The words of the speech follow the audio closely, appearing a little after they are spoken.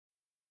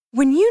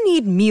When you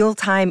need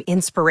mealtime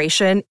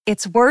inspiration,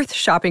 it's worth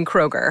shopping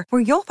Kroger,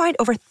 where you'll find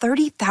over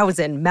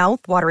 30,000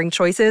 mouth-watering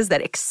choices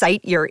that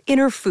excite your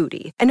inner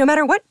foodie. And no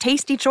matter what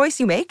tasty choice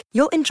you make,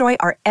 you'll enjoy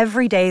our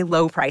everyday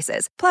low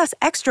prices, plus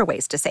extra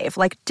ways to save,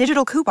 like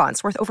digital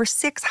coupons worth over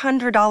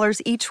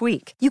 $600 each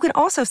week. You can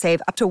also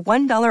save up to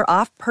 $1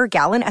 off per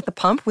gallon at the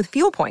pump with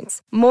fuel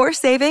points. More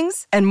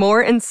savings and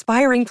more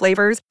inspiring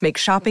flavors make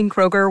shopping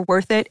Kroger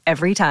worth it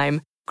every time.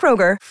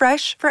 Kroger,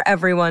 fresh for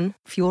everyone.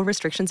 Fuel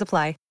restrictions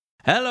apply.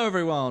 Hello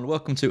everyone,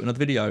 welcome to another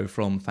video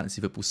from Fantasy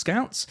Football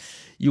Scouts.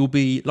 You'll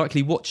be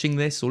likely watching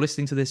this or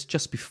listening to this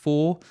just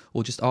before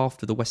or just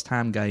after the West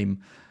Ham game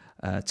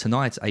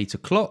tonight at 8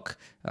 o'clock.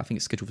 I think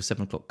it's scheduled for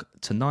 7 o'clock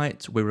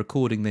tonight. We're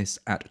recording this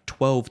at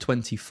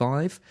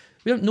 12:25.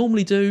 We don't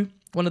normally do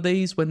one of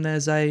these when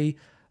there's a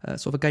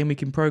sort of a game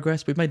week in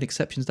progress. We've made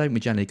exceptions, don't we,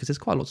 Jenny? Because there's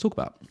quite a lot to talk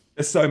about.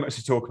 There's so much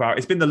to talk about.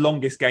 It's been the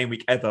longest game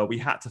week ever. We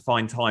had to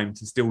find time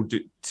to still do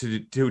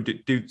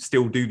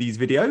these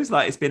videos.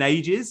 Like, it's been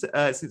ages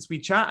since we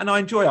chat, and I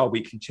enjoy our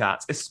weekly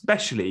chats,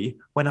 especially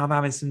when I'm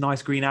having some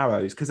nice green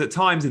arrows. Because at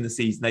times in the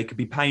season they could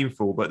be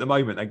painful, but at the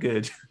moment they're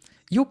good.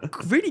 You're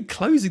really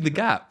closing the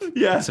gap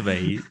to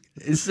me.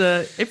 It's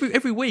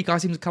every week I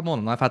seem to come on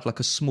and I've had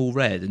like a small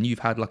red, and you've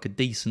had like a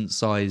decent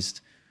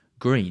sized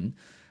green.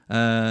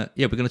 We're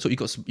going to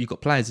talk. You've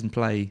got players in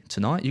play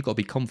tonight. You've got to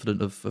be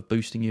confident of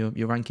boosting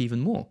your rank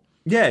even more.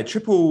 Yeah,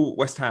 triple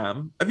West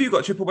Ham. Have you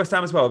got triple West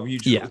Ham as well? Have you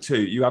just got the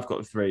 2? You have got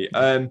the 3.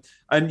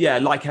 And yeah,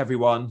 like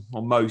everyone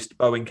or most,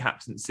 Bowen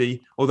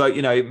captaincy. Although,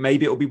 you know,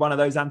 maybe it'll be one of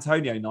those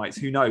Antonio nights.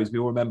 Who knows? We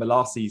all remember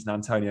last season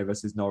Antonio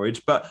versus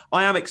Norwich. But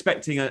I am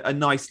expecting a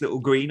nice little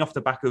green off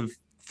the back of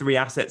 3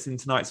 assets in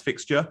tonight's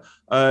fixture.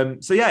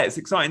 So yeah, it's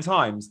exciting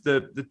times.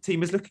 The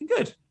team is looking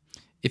good.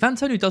 If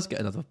Antonio does get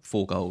another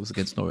 4 goals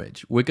against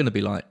Norwich, we're going to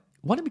be like,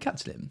 why didn't we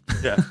captain him?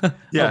 Yeah.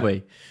 Aren't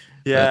we?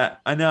 Yeah,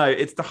 I know.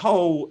 It's the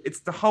whole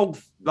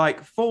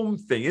like form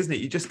thing, isn't it?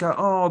 You just go,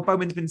 oh,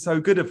 Bowman's been so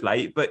good of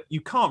late, but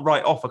you can't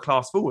write off a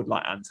class forward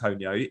like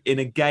Antonio in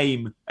a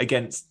game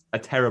against a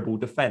terrible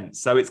defence.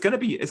 So it's going to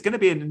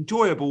be an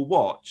enjoyable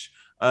watch.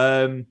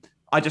 I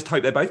just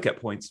hope they both get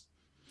points.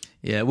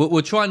 Yeah,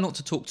 we'll try not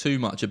to talk too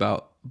much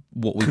about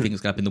what we think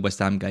is going to happen in the West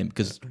Ham game,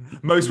 because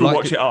most will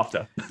watch it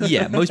after.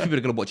 Yeah, most people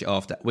are going to watch it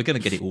after. We're going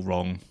to get it all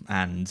wrong,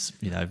 and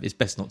you know it's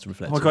best not to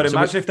reflect. Oh my God!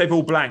 Imagine if they've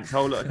all blanked.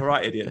 I'll look like a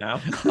right idiot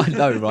now. I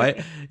know,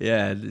 right?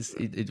 Yeah, it's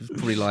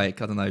probably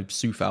like, I don't know,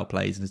 Soufal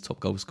plays and his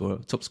top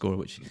scorer,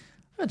 which I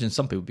imagine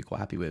some people would be quite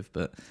happy with,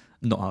 but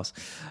not us.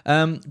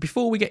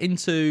 Before we get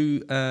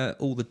into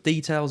all the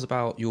details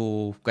about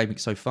your game week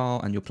so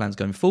far and your plans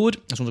going forward, I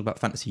just want to talk about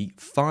Fantasy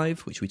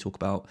 5, which we talk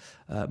about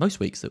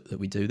most weeks that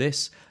we do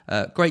this.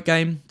 Great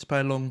game to play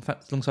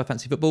alongside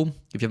Fantasy Football.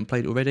 If you haven't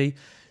played it already,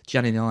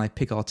 Gianni and I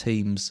pick our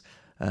teams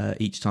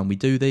each time we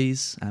do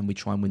these, and we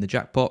try and win the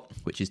jackpot,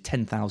 which is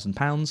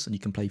 £10,000, and you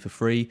can play for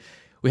free.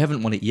 We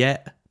haven't won it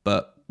yet,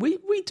 but we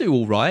do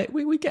all right.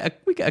 We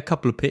get a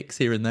couple of picks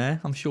here and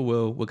there. I'm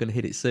sure we're going to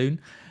hit it soon.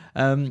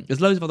 There's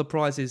loads of other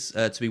prizes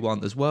to be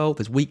won as well.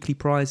 There's weekly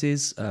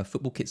prizes,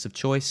 football kits of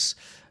choice.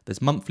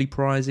 There's monthly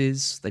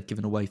prizes. They've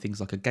given away things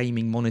like a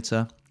gaming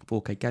monitor,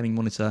 4K gaming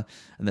monitor,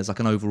 and there's like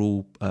an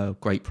overall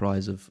great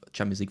prize of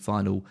Champions League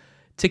final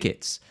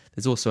tickets.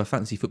 There's also a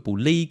Fantasy Football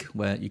League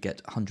where you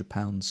get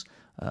 £100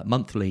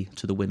 monthly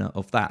to the winner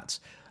of that.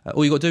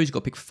 All you've got to do is you've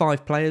got to pick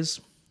 5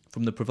 players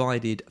from the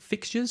provided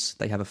fixtures.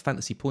 They have a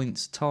fantasy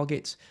points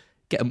target.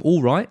 Get them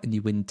all right and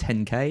you win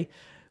 10k,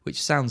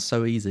 which sounds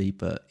so easy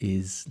but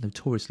is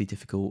notoriously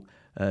difficult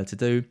to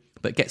do.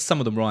 But get some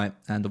of them right,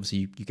 and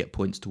obviously you get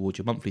points towards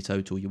your monthly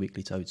total, your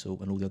weekly total,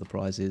 and all the other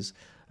prizes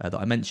that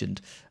I mentioned.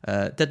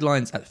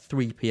 Deadline's at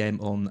 3 p.m.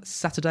 on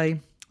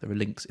Saturday. There are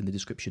links in the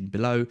description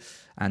below.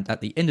 And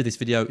at the end of this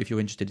video, if you're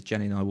interested,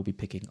 Jenny and I will be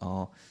picking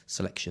our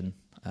selection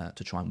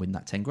to try and win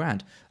that 10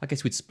 grand. I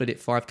guess we'd split it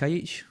 5k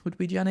each, would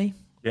we, Jenny?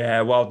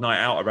 Yeah, wild night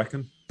out, I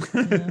reckon.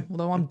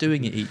 Although I'm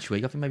doing it each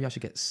week, I think maybe I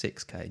should get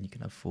 6k and you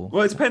can have 4.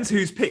 Well, it depends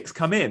whose picks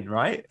come in,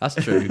 right? That's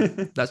true.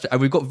 That's true.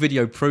 And we've got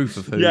video proof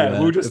of who. Yeah,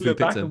 we'll just look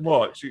back and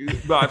watch. We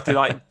might have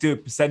to do a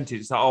percentage.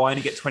 It's like, I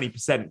only get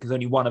 20% because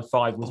only 1 of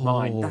 5 was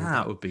mine.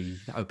 That would be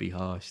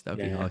harsh. That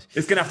would be harsh.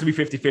 It's going to have to be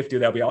 50-50 or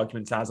there'll be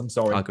arguments, I'm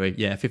sorry. I agree.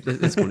 Yeah,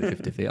 let's call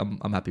it 50-50.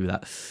 I'm happy with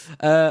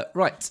that.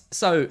 Right,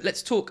 so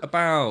let's talk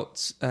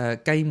about the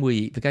game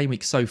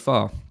week so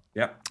far.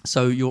 Yeah.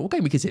 So your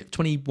game week, is it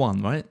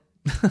 21, right?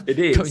 It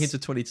is. Going into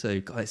 22.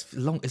 God, it's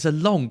long. It's a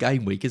long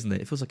game week, isn't it?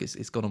 It feels like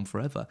it's gone on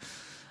forever.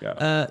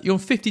 Yeah. You're on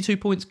 52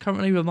 points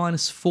currently with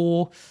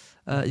 -4.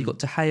 You've got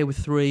De Gea with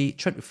 3,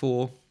 Trent with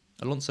 4,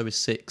 Alonso with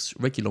 6,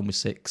 Reguilon with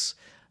 6,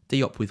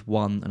 Diop with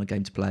 1 and a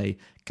game to play,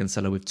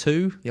 Cancelo with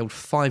 2. The old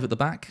 5 at the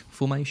back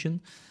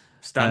formation.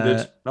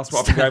 Standard. That's what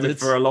I've been going with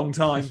for a long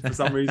time for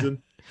some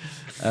reason.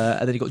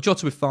 And then you've got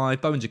Jota with 5,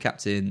 Bowen's your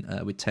captain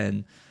with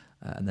 10,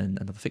 and then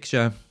another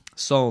fixture.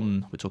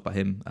 Son, we'll talk about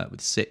him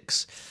with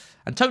 6.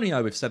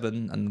 Antonio with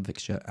 7, and the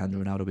fixture, and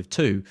Ronaldo with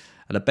 2.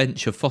 And a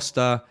bench of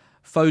Foster,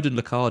 Foden,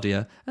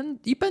 Locadia, and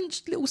you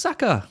benched little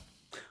Saka.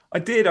 I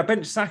did. I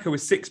benched Saka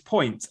with 6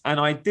 points, and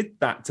I did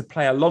that to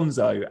play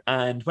Alonso.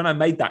 And when I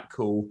made that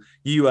call,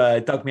 you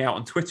dug me out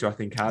on Twitter, I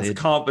think, Az. I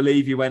can't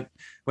believe you went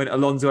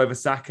Alonso over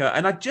Saka.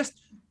 And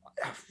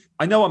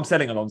I know I'm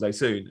selling Alonso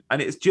soon,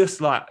 and it's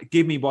just like,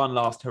 give me one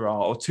last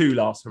hurrah or two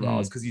last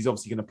hurrahs, because he's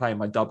obviously going to play in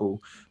my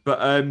double.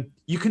 But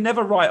you can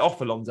never write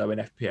off Alonso in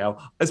FPL.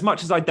 As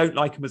much as I don't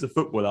like him as a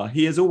footballer,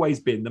 he has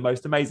always been the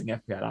most amazing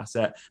FPL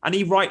asset. And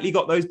he rightly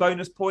got those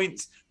bonus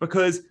points,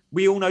 because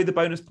we all know the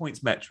bonus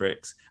points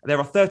metrics. There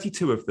are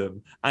 32 of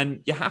them,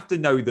 and you have to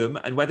know them.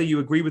 And whether you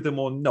agree with them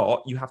or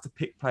not, you have to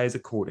pick players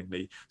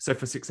accordingly. So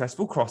for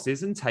successful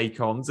crosses and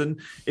take-ons and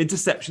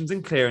interceptions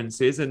and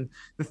clearances and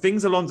the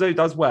things Alonso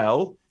does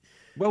well,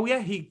 yeah,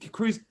 he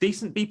accrues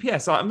decent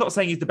BPS. I'm not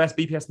saying he's the best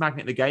BPS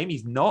magnet in the game.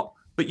 He's not.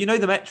 But you know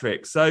the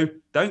metrics. So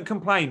don't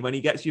complain when he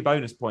gets you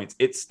bonus points.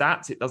 It's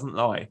stats. It doesn't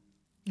lie.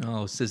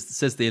 Oh,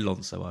 says the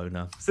Alonso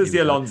owner. Says the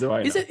Alonso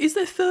owner. Is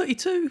there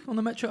 32 on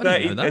the metric? I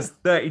didn't know that. There's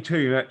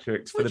 32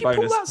 metrics for the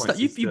bonus points.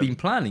 You've been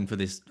planning for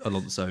this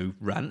Alonso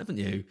rant, haven't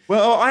you?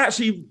 Well, I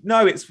actually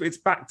no. It's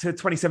back to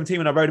 2017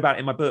 when I wrote about it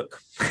in my book.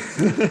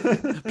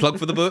 Plug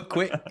for the book,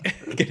 quick.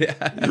 Get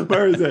it out.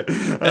 Where is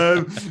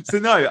it? So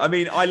no, I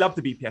mean, I love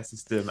the BPS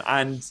system,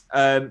 and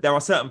there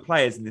are certain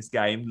players in this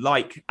game,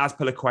 like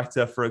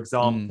Azpilicueta, for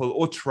example,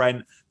 or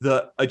Trent,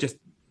 that are just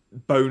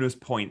bonus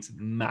points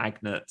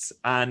magnets,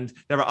 and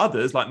there are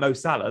others like Mo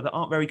Salah that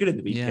aren't very good in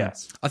the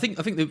BPS. Yeah. I think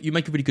that you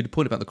make a really good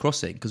point about the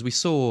crossing, because we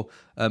saw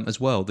as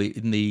well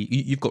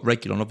you've got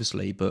Regulon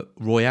obviously, but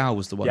Royale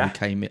was the one who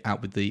came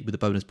out with the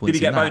bonus points. Did he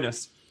get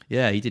bonus?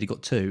 Yeah, he did. He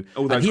got 2.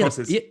 All those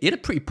crosses. He had a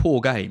pretty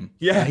poor game.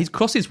 Yeah, his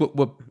crosses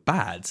were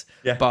bad.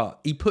 Yeah, but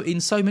he put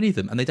in so many of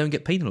them, and they don't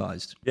get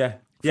penalised. Yeah.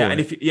 Yeah,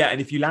 and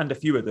if you land a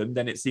few of them,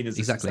 then it's seen as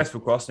a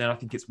successful cross, and I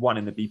think it's 1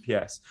 in the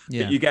BPS.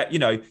 Yeah. But you get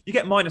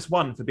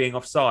 -1 for being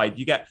offside.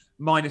 You get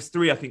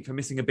 -3, I think, for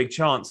missing a big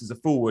chance as a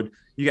forward.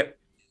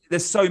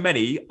 There's so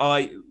many.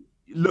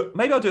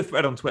 Maybe I'll do a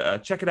thread on Twitter.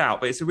 Check it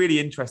out. But it's a really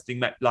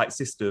interesting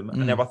system,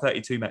 and there are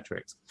 32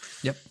 metrics.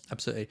 Yep,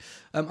 absolutely.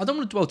 I don't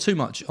want to dwell too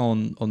much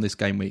on this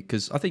game week,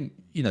 because I think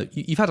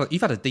you've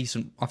had a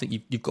decent. I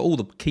think you've got all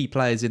the key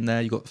players in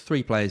there. You've got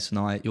 3 players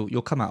tonight.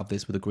 You'll come out of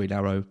this with a green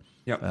arrow.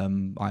 Yep.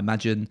 I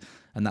imagine,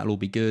 and that'll all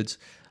be good.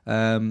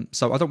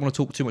 So I don't want to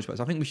talk too much about this.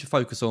 I think we should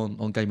focus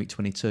on game week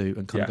 22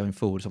 and kind of going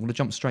forward. So I'm going to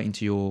jump straight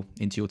into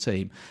your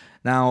team.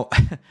 Now,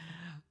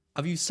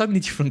 I've used so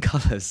many different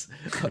colours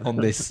on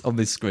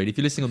this screen. If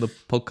you're listening on the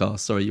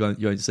podcast, sorry, you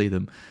won't see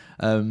them.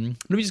 Let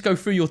me just go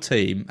through your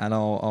team, and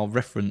I'll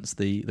reference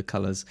the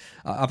colours.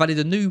 I've added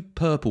a new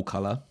purple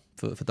colour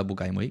for double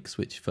game weeks,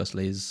 which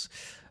firstly is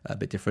a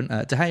bit different.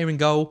 De Gea in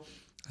goal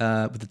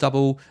with the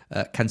double.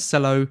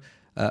 Cancelo.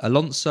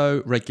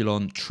 Alonso,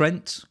 Regulon,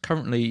 Trent,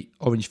 currently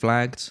orange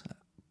flagged.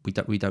 We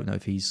don't know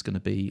if he's going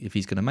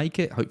to make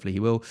it. Hopefully he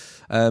will.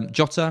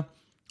 Jota,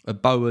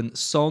 Bowen,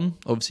 Son,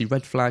 obviously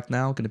red flag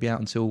now, going to be out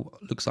until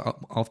looks like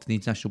after the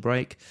international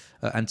break.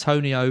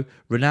 Antonio,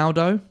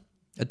 Ronaldo,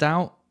 a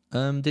doubt.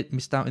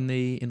 Missed out in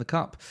the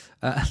cup.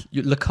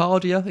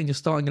 Locadia in your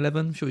starting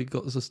 11. I'm sure you've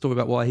got a story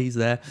about why he's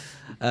there.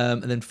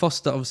 And then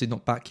Foster, obviously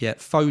not back yet.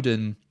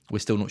 Foden, we're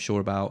still not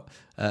sure about.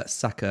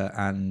 Saka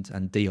and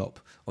Diop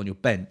on your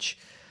bench.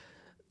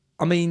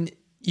 I mean,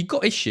 you've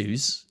got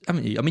issues,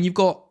 haven't you? I mean, you've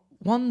got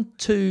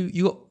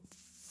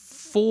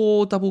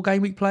 4 double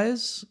game week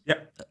players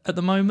at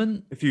the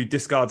moment. If you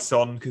discard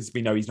Son, because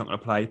we know he's not going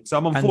to play. So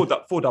I'm on 4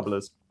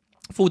 doublers.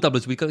 4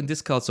 doublers. We've got to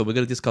discard Son. We're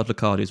going to discard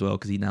Locadia as well,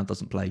 because he now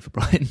doesn't play for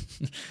Brighton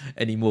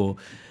anymore.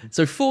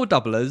 So 4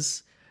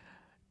 doublers.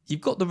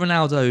 You've got the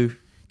Ronaldo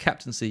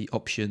captaincy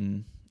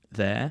option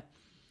there.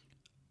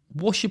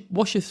 What's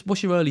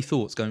your early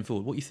thoughts going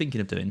forward? What are you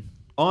thinking of doing?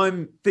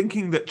 I'm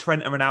thinking that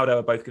Trent and Ronaldo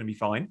are both going to be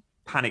fine.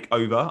 Panic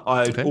over.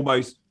 I'd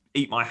almost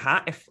eat my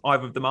hat if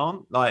either of them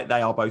aren't. Like,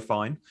 they are both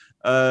fine.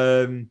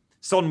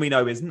 Son we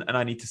know isn't, and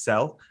I need to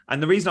sell.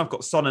 And the reason I've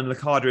got Son and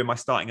Locadia in my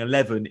starting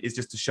 11 is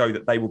just to show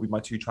that they will be my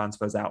 2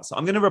 transfers out. So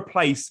I'm going to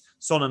replace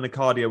Son and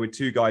Locadia with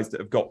 2 guys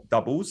that have got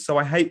doubles. So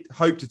I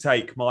hope to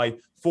take my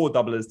 4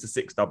 doublers to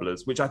 6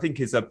 doublers, which I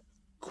think is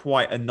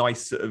quite a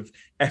nice sort of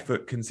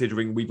effort,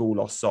 considering we've all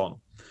lost Son.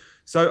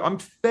 So I'm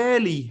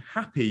fairly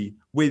happy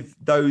with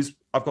those.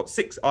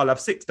 I'll have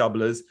 6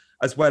 doublers,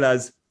 as well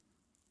as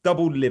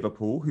double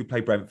Liverpool, who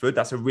play Brentford.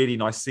 That's a really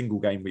nice single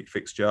game week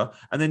fixture.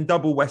 And then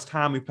double West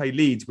Ham, who play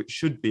Leeds, which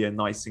should be a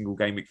nice single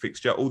game week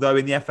fixture. Although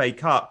in the FA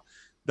Cup,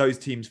 those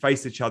teams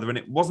faced each other, and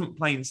it wasn't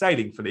plain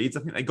sailing for Leeds. I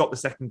think they got the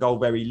second goal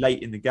very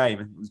late in the game,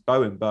 and it was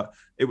Bowen, but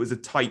it was a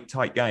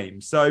tight game.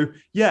 So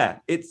yeah,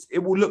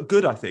 it will look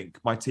good, I think,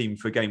 my team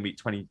for game week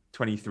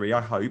 2023,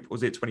 I hope. Or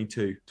was it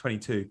 22?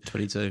 22.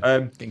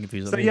 Getting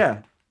confused. So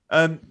yeah,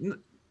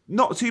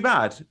 not too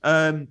bad.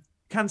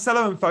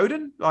 Cancelo and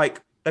Foden,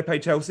 they play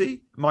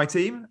Chelsea, my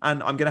team,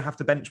 and I'm going to have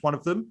to bench one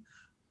of them.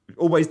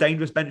 Always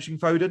dangerous benching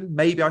Foden.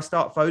 Maybe I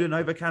start Foden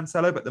over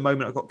Cancelo, but at the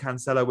moment I've got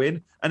Cancelo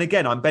in. And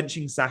again, I'm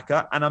benching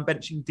Saka and I'm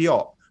benching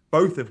Diop,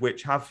 both of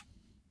which have,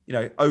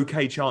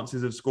 okay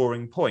chances of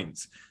scoring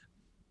points.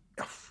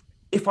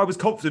 If I was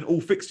confident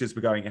all fixtures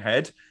were going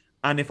ahead,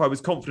 and if I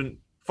was confident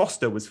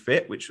Foster was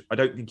fit, which I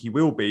don't think he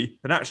will be,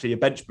 then actually a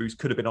bench boost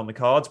could have been on the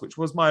cards, which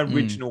was my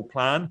original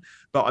plan.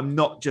 But I'm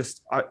not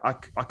just, I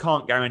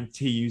can't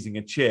guarantee using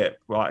a chip.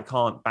 Right, I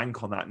can't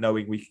bank on that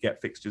knowing we could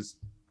get fixtures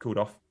called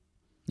off.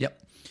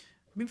 Yep.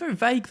 I mean, very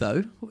vague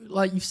though.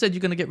 Like you said,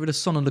 you're going to get rid of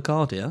Son and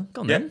Locadia.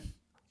 Go on then.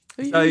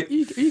 Who are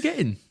you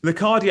getting?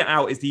 Locadia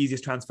out is the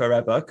easiest transfer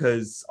ever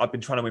because I've been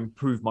trying to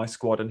improve my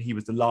squad and he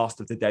was the last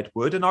of the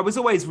deadwood. And I was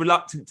always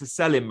reluctant to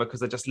sell him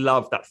because I just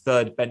love that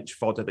third bench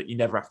fodder that you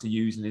never have to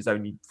use and is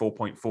only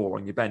 4.4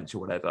 on your bench or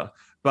whatever.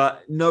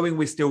 But knowing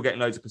we're still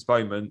getting loads of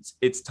postponements,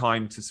 it's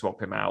time to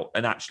swap him out.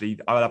 And actually,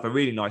 I'll have a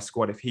really nice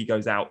squad if he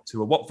goes out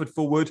to a Watford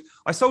forward.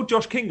 I sold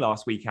Josh King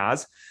last week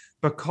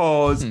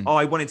because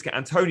I wanted to get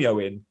Antonio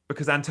in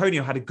because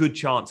Antonio had a good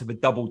chance of a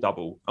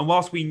double-double. And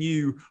whilst we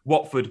knew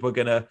Watford were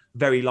going to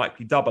very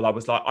likely double, I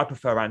was like, I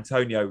prefer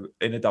Antonio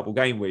in a double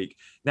game week.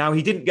 Now,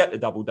 he didn't get the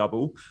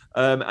double-double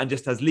and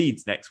just has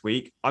Leeds next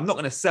week. I'm not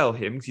going to sell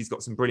him because he's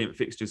got some brilliant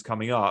fixtures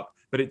coming up,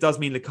 but it does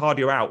mean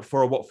Locadia out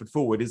for a Watford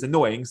forward is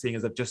annoying, seeing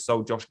as I've just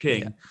sold Josh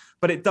King. Yeah.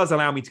 But it does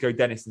allow me to go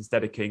Dennis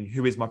instead of King,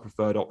 who is my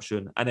preferred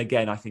option. And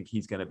again, I think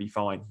he's going to be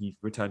fine. He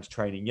returned to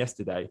training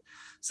yesterday.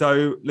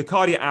 So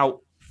Locadia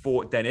out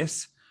for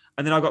Dennis.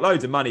 And then I've got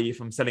loads of money if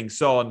I'm selling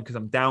Son because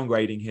I'm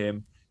downgrading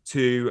him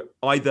to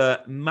either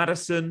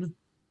Maddison,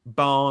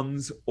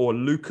 Barnes or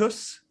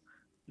Lucas.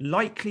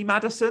 Likely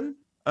Maddison.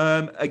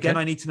 Again,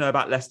 I need to know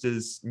about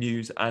Leicester's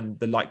news and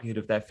the likelihood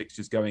of their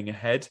fixtures going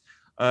ahead.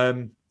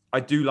 I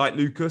do like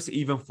Lucas,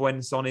 even for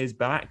when Son is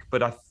back,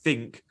 but I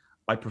think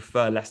I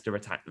prefer Leicester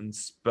attack than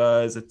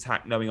Spurs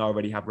attack, knowing I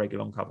already have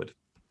Reguilon covered.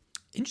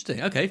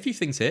 Interesting. Okay, a few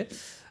things here.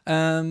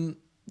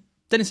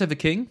 Dennis over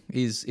King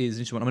is an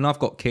interesting one. I mean, I've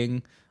got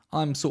King.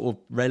 I'm sort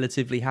of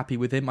relatively happy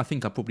with him. I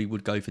think I probably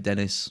would go for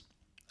Dennis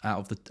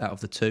out of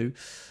the two.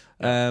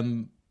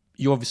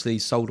 You obviously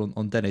sold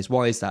on Dennis.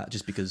 Why is that?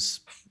 Just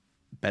because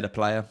better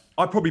player?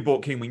 I probably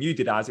bought King when you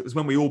did, Az. It was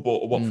when we all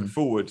bought a Watford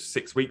forward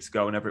 6 weeks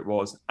ago, whenever it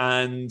was.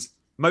 And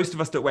most of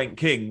us that went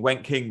King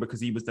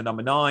because he was the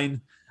number 9.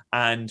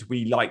 And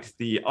we liked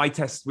the eye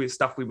test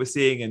stuff we were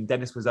seeing, and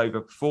Dennis was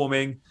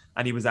overperforming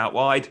and he was out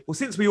wide. Well,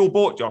 since we all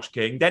bought Josh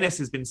King, Dennis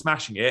has been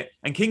smashing it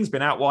and King's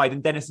been out wide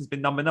and Dennis has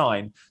been number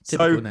 9.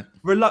 Typical, so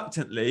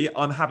reluctantly,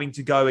 I'm having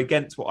to go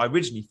against what I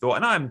originally thought,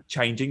 and I'm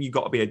changing. You've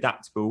got to be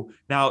adaptable.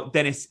 Now,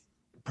 Dennis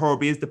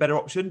probably is the better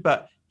option,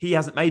 but he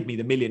hasn't made me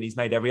the million he's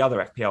made every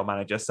other FPL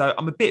manager. So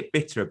I'm a bit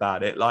bitter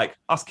about it. Like,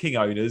 us King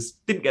owners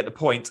didn't get the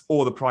points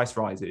or the price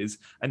rises,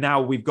 and now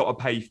we've got to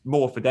pay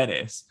more for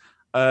Dennis.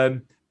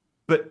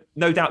 But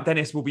no doubt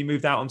Dennis will be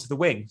moved out onto the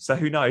wing. So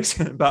who knows?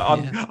 But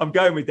I'm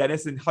going with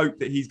Dennis and hope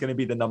that he's going to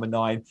be the number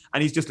 9.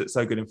 And he's just looked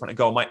so good in front of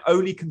goal. My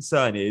only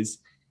concern is,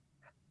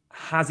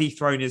 has he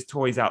thrown his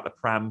toys out the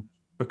pram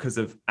because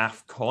of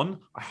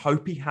AFCON? I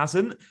hope he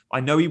hasn't. I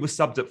know he was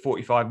subbed at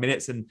 45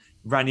 minutes and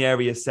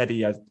Ranieri has said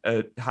he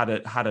had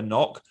a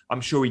knock.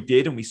 I'm sure he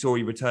did. And we saw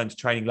he returned to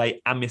training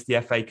late and missed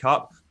the FA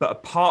Cup. But a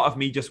part of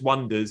me just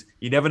wonders,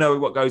 you never know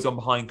what goes on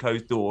behind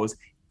closed doors.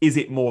 Is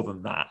it more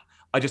than that?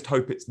 I just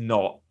hope it's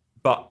not.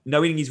 But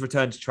knowing he's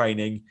returned to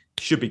training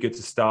should be good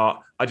to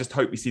start. I just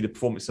hope we see the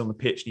performance on the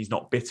pitch and he's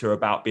not bitter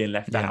about being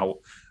left out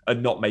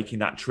and not making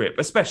that trip,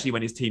 especially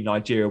when his team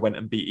Nigeria went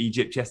and beat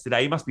Egypt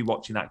yesterday. He must be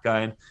watching that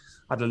going,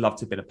 I'd have loved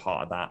to have been a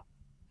part of that.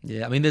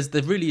 Yeah, I mean,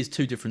 there really is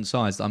two different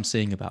sides that I'm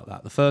seeing about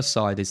that. The first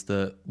side is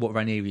what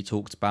Ranieri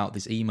talked about,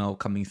 this email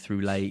coming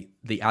through late,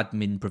 the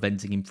admin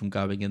preventing him from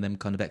going and them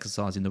kind of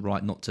exercising the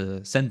right not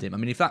to send him. I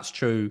mean, if that's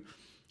true,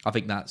 I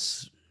think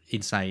that's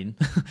insane,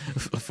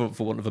 for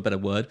want of a better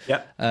word.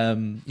 Yeah.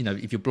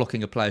 If you're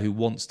blocking a player who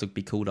wants to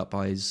be called up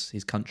by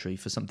his country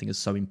for something as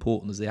so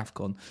important as the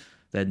AFCON,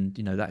 then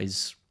that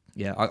is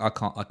I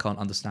can't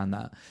understand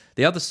that.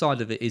 The other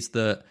side of it is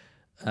that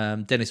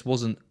Dennis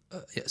wasn't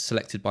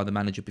selected by the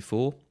manager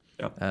before.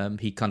 Yeah.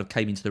 He kind of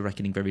came into the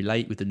reckoning very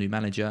late with the new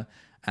manager,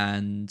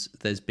 and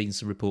there's been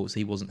some reports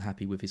he wasn't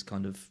happy with his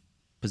kind of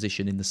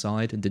position in the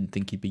side and didn't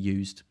think he'd be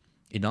used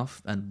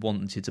enough and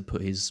wanted to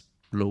put his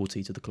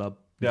loyalty to the club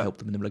and help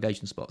them in the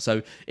relegation spot.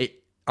 So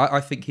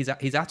I think his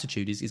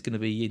attitude is going to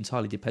be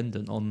entirely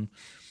dependent on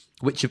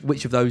which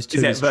of those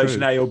two is version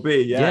true. A or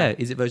B? Yeah,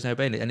 is it version A or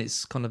B? And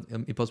it's kind of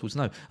impossible to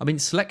know. I mean,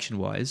 selection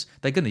wise,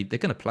 they're going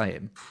to play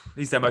him.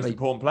 He's their most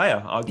important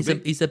player,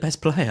 arguably. He's their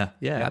best player.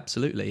 Yeah,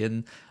 absolutely.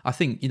 And I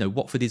think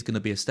Watford is going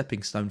to be a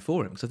stepping stone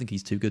for him because I think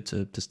he's too good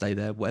to stay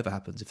there. Whatever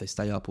happens, if they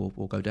stay up or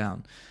go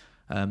down.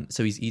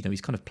 So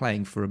he's kind of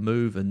playing for a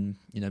move and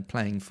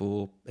playing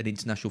for an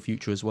international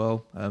future as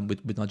well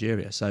with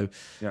Nigeria. So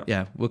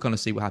we're going to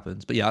see what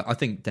happens. But I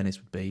think Dennis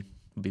would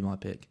be my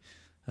pick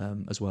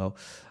as well.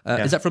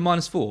 Is that from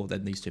 -4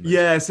 then, these two moves?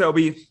 Yeah, so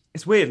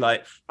it's weird.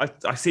 Like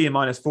I see a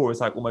 -4 as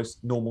like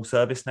almost normal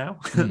service now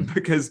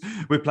because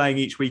we're playing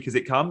each week as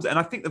it comes, and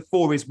I think the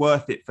 4 is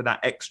worth it for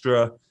that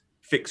extra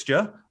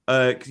fixture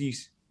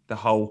because the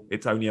whole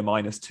it's only a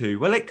 -2.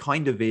 Well, it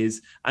kind of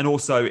is, and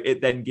also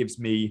it then gives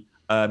me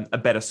a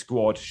better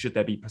squad should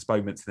there be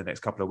postponements in the next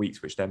couple of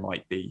weeks, which there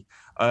might be.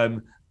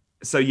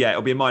 So yeah,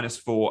 it'll be a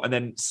 -4, and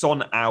then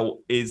Son out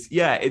is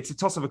it's a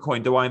toss of a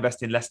coin. Do I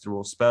invest in Leicester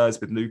or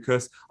Spurs with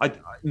Lucas?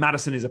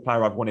 Maddison is a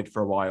player I've wanted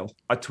for a while.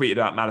 I tweeted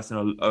about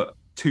Maddison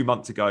 2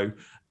 months ago,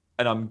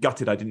 and I'm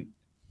gutted I didn't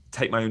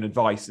take my own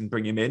advice and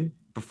bring him in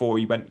before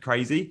he went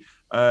crazy.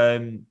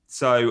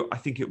 So I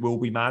think it will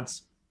be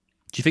Mads.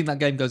 Do you think that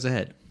game goes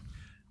ahead?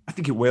 I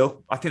think it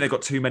will. I think they've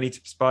got too many to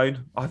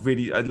postpone. I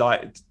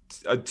like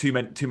too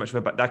much of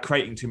a. They're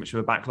creating too much of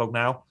a backlog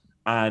now,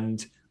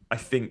 and I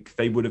think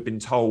they would have been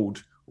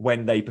told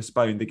when they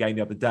postponed the game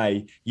the other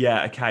day,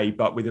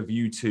 but with a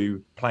view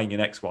to playing your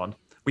next one.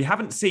 We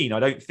haven't seen, I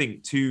don't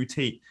think,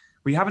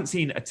 we haven't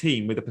seen a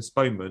team with a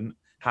postponement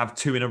have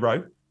 2 in a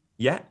row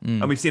yet.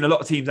 And we've seen a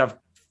lot of teams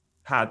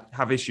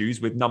have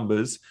issues with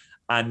numbers,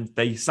 and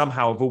they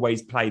somehow have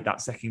always played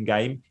that second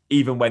game,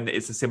 even when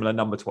it's a similar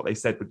number to what they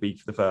said would be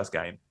for the first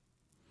game.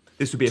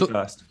 This would be a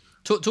first.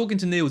 Talking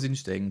to Neil's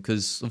interesting,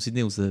 because obviously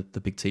Neil's the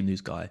big team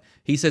news guy.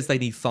 He says they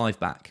need 5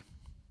 back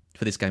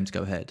for this game to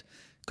go ahead,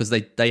 because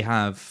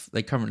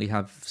they currently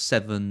have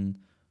 7,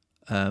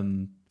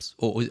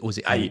 or was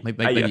it 8?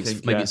 Maybe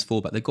it's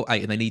 4 back. They've got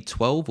 8, and they need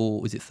 12,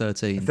 or is it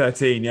 13?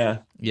 13, yeah.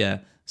 Yeah.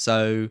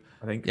 So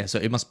I think so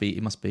it must be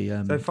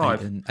so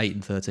 5. 8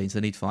 and 13. So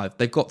they need 5.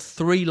 They've got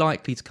 3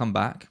 likely to come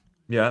back.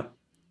 Yeah.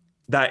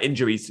 That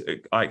injuries,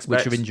 I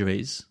expect. Which are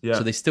injuries. Yeah.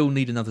 So they still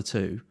need another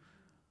 2.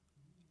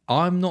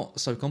 I'm not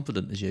so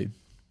confident as you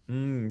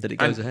that it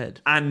goes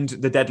ahead. And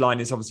the deadline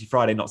is obviously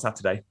Friday, not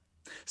Saturday.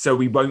 So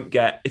we won't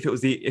get, if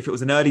it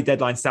was an early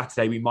deadline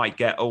Saturday, we might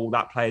get,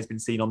 that player's been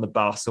seen on the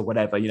bus or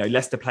whatever.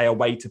 Leicester play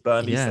away to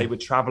Burnley, so they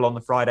would travel on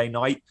the Friday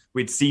night.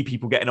 We'd see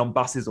people getting on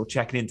buses or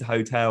checking into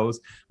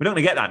hotels. We're not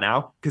going to get that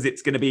now, because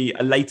it's going to be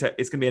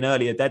an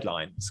earlier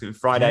deadline. It's going to be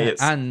Friday.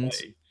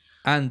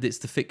 And it's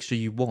the fixture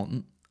you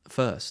want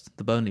first,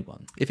 the Burnley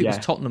one. If it was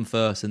Tottenham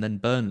first and then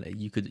Burnley,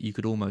 you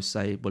could almost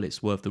say, well,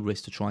 it's worth the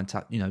risk to try and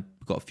we've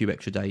got a few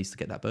extra days to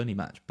get that Burnley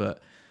match.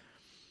 But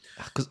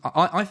because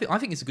I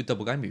think it's a good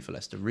double game week for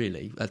Leicester,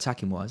 really,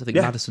 attacking wise. I think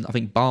Maddison, I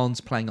think Barnes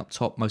playing up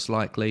top most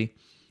likely,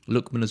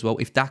 Lookman as well.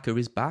 If Daka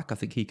is back, I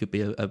think he could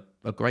be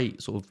a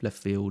great sort of left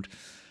field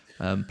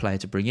player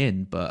to bring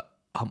in. But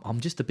I'm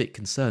just a bit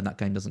concerned that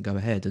game doesn't go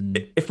ahead. And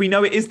if we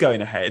know it is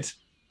going ahead,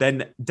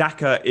 then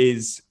Daka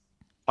is.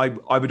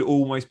 I would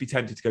almost be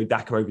tempted to go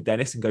Daka over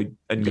Dennis and go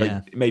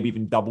maybe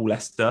even double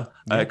Leicester,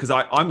 because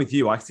I'm with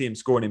you. I see him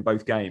scoring in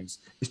both games.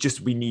 It's just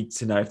we need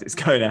to know if it's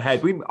going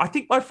ahead. I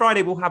think by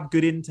Friday we'll have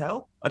good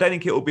intel. I don't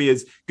think it will be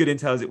as good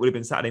intel as it would have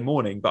been Saturday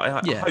morning, but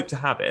I hope to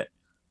have it.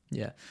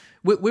 Yeah,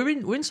 we're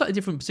in slightly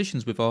different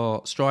positions with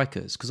our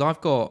strikers, because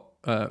I've got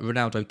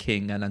Ronaldo,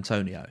 King, and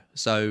Antonio.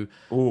 So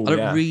I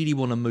don't really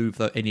want to move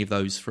any of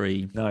those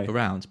 3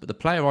 around. But the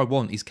player I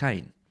want is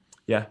Kane.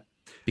 Yeah.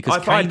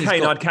 Because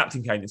I'd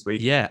captain Kane this week.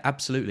 Yeah,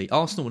 absolutely.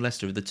 Arsenal and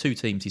Leicester are the 2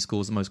 teams he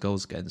scores the most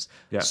goals against.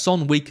 Yeah.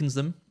 Son weakens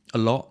them a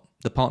lot.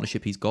 The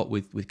partnership he's got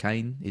with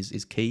Kane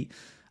is key.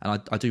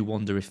 And I do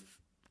wonder if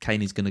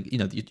Kane is going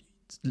to...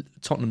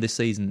 Tottenham this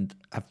season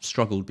have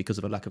struggled because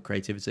of a lack of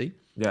creativity.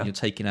 Yeah. You're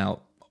taking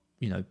out,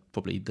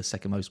 probably the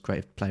second most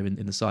creative player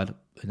in the side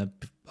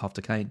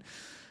after Kane.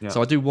 Yeah.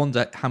 So I do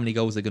wonder how many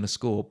goals they're going to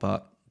score,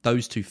 but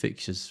those 2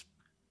 fixtures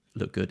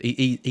look good.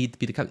 He'd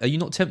be the captain. Are you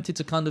not tempted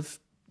to kind of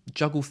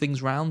juggle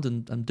things round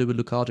and do a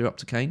Lucadia up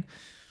to Kane?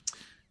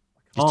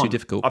 It's too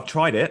difficult. I've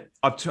tried it.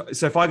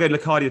 So if I go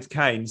Lucadia to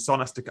Kane, Son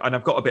has to, and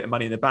I've got a bit of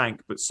money in the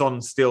bank, but Son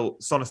has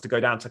to go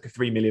down to like a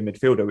 3 million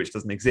midfielder, which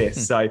doesn't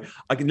exist. So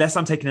unless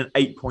I'm taking an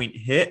 8-point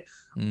hit,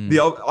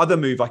 the other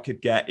move I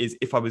could get is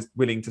if I was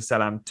willing to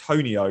sell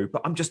Antonio,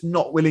 but I'm just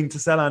not willing to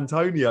sell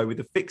Antonio with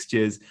the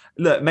fixtures.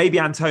 Look, maybe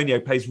Antonio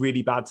plays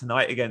really bad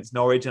tonight against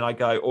Norwich and I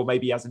go, or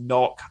maybe he has a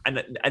knock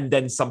and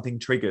then something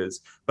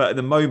triggers. But at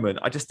the moment,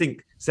 I just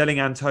think selling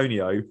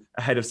Antonio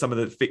ahead of some of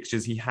the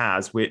fixtures he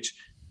has, which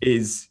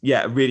is,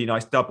 a really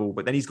nice double.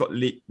 But then he's got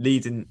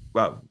Leeds in,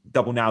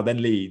 double now,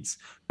 then Leeds.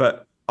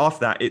 But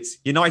after that, it's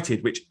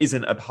United, which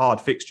isn't a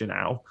hard fixture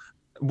now.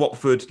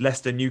 Watford,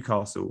 Leicester,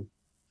 Newcastle.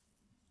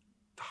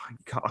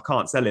 I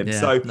can't sell him.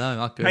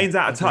 Kane's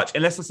out of touch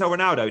unless I sell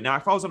Ronaldo. Now,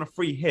 if I was on a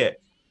free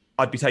hit,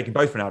 I'd be taking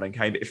both Ronaldo and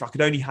Kane. But if I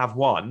could only have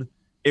one,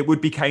 it would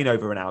be Kane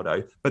over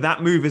Ronaldo. But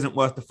that move isn't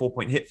worth the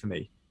 4-point hit for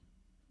me.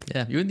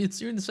 Yeah, you're in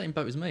the same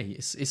boat as me.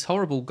 It's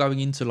horrible going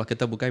into like a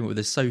double game where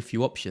there's so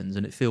few options,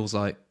 and it feels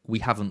like we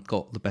haven't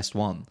got the best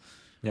one,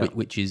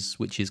 which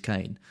is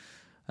Kane.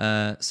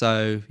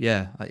 So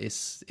yeah,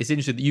 it's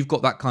interesting that you've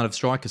got that kind of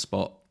striker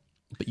spot,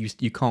 but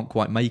you can't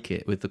quite make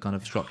it with the kind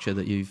of structure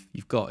that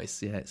you've got.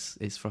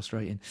 It's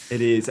frustrating.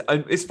 It is.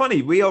 It's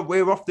funny.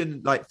 We're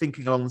often like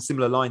thinking along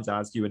similar lines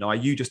as you and I.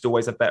 You just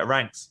always have better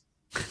ranks.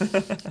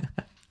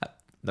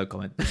 No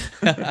comment.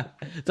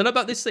 Don't know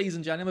about this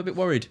season, Jan. I'm a bit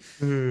worried.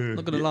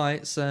 Not going to lie.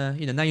 It's now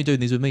you're doing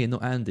these with me and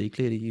not Andy.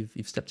 Clearly,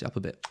 you've stepped it up a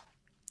bit.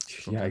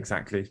 Yeah,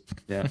 exactly.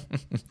 Yeah.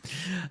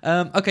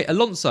 Okay,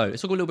 Alonso.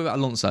 Let's talk a little bit about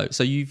Alonso.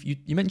 So you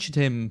mentioned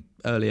him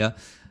earlier.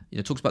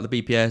 Talks about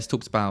the BPS.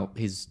 Talks about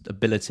his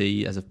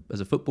ability as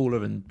a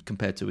footballer and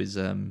compared to his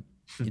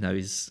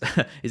his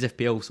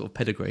FPL sort of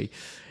pedigree.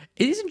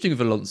 It is interesting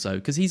with Alonso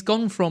because he's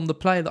gone from the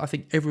player that I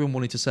think everyone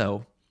wanted to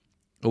sell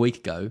a week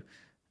ago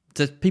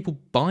to people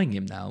buying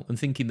him now and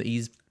thinking that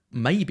he's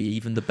maybe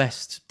even the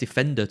best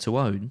defender to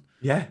own.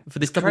 Yeah, for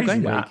this double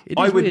game week. It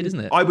is weird, isn't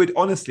it? I would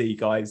honestly,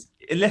 guys,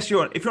 if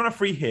you're on a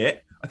free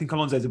hit, I think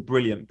Alonso's a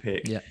brilliant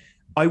pick. Yeah.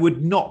 I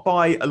would not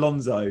buy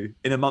Alonso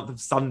in a month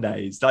of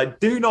Sundays. Like,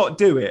 do not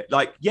do it.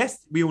 Like,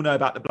 yes, we all know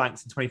about the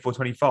blanks in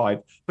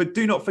 24-25, but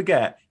do not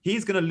forget,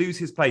 he's going to lose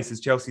his place as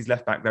Chelsea's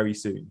left back very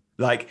soon.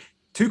 Like,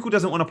 Tuchel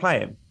doesn't want to play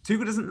him.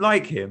 Tuchel doesn't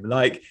like him.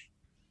 Like,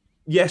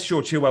 yes,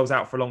 sure, Chilwell's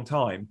out for a long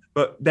time,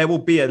 but there will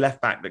be a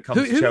left back that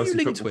comes to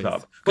Chelsea Football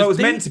Club. Well, it was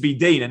meant to be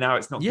Dean, and now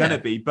it's not going to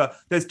be. But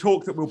there's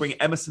talk that we'll bring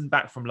Emerson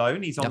back from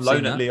loan. He's on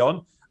loan at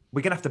Lyon. We're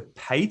going to have to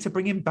pay to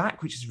bring him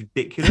back, which is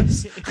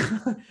ridiculous.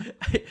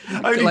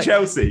 Only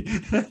Chelsea.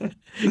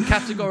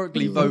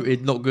 Categorically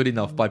voted not good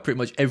enough by pretty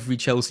much every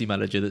Chelsea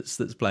manager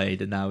that's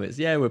played. And now it's,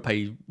 we're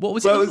paid. What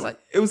was it like?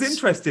 It was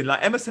interesting.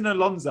 Like Emerson and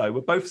Alonso were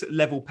both at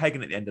level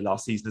pegging at the end of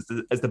last season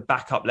as the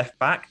backup left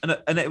back.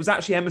 And it was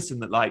actually Emerson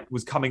that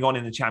was coming on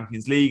in the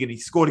Champions League, and he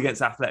scored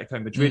against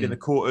Atletico Madrid in the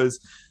quarters.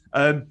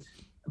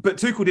 But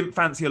Tuchel didn't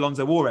fancy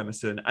Alonso or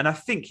Emerson. And I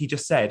think he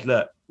just said,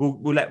 look,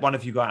 we'll let one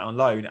of you go out on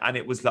loan. And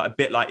it was like a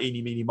bit like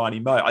eeny, meeny, miny,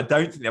 mo. I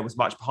don't think there was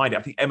much behind it.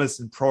 I think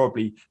Emerson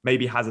probably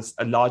maybe has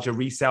a larger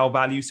resale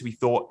value. So we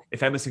thought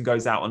if Emerson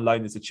goes out on loan,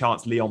 there's a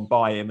chance Lyon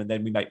buy him and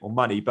then we make more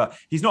money. But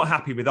he's not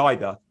happy with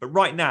either. But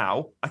right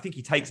now, I think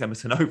he takes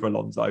Emerson over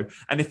Alonso.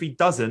 And if he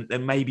doesn't,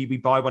 then maybe we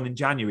buy one in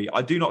January.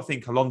 I do not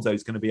think Alonso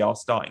is going to be our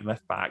starting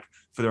left back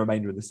for the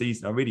remainder of the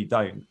season. I really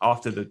don't,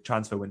 after the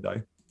transfer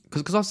window.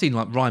 Because I've seen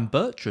like Ryan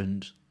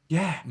Bertrand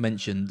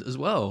mentioned as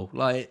well.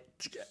 Like,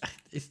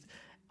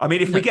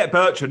 if we get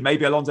Bertrand,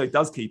 maybe Alonso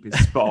does keep his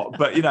spot.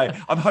 But,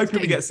 I'm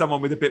hoping we get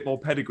someone with a bit more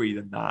pedigree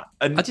than that.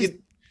 And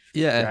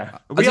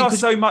we are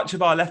so much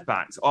of our left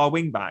backs, our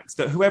wing backs,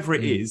 that whoever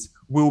it is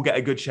will get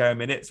a good share of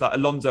minutes. Like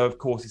Alonso, of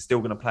course, is still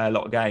going to play a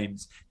lot of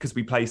games because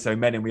we play so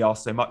many and we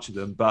ask so much of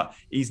them. But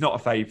he's not a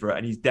favourite,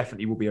 and he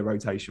definitely will be a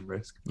rotation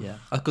risk. Yeah,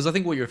 because I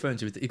think what you're referring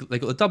to is they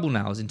got the double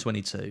nows in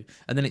 22,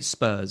 and then it's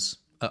Spurs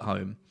at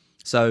home.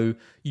 So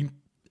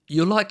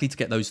you're likely to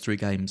get those 3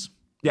 games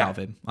out of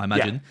him, I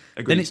imagine.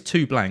 Yeah, then it's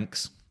 2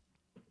 blanks.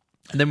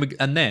 And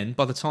then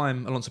by the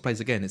time Alonso plays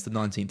again, it's the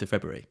 19th of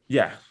February.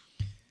 Yeah.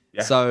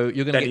 So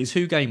you're going to get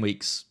 2 game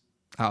weeks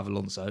out of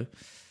Alonso,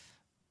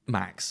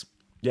 max.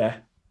 Yeah.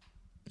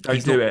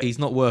 He's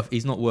not worth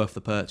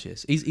the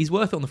purchase. He's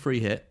worth it on the free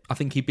hit. I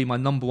think he'd be my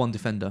number 1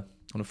 defender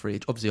on a free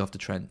hit, obviously after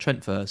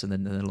Trent first and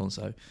then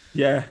Alonso.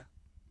 Yeah.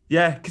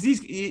 Yeah, because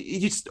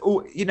you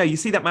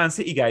see that Man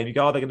City game, you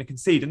go, they're going to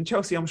concede. And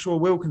Chelsea, I'm sure,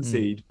 will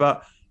concede.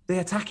 But the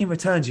attacking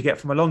returns you get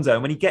from Alonso,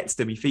 and when he gets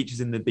them, he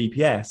features in the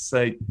BPS.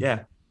 So,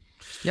 yeah.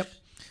 Yep.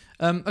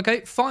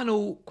 Okay,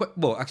 final...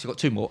 actually, got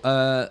 2 more.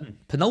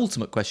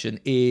 Penultimate question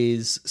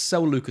is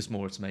sell Lucas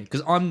Moura to me,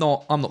 because I'm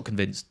not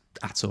convinced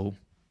at all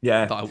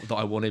that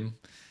I want him.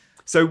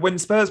 So when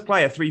Spurs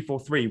play a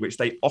 3-4-3, which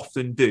they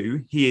often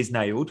do, he is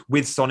nailed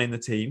with Son in the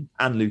team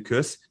and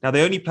Lucas. Now,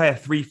 they only play a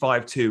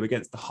 3-5-2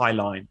 against the high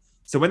line.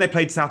 So when they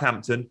played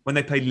Southampton, when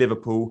they played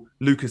Liverpool,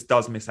 Lucas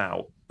does miss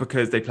out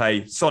because they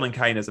play Son and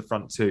Kane as a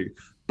front 2.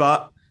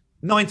 But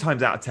 9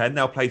 times out of 10,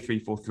 they'll play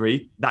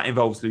 3-4-3. That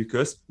involves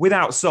Lucas.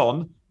 Without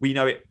Son, we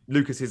know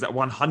Lucas is at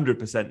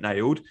 100%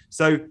 nailed.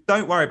 So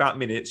don't worry about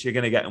minutes. You're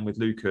going to get them with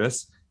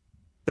Lucas.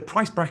 The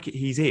price bracket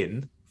he's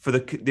in for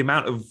the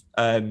amount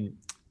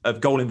of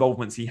goal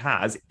involvements he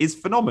has is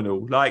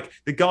phenomenal. Like,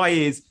 the guy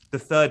is the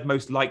 3rd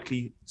most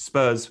likely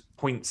Spurs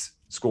points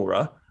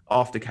scorer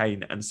after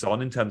Kane and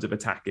Son in terms of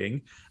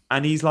attacking.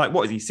 And he's like,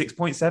 what is he,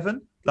 6.7?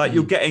 Like,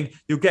 you're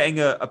getting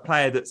a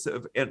player that's sort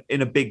of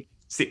in a big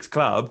 6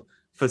 club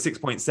for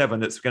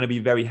 6.7 that's going to be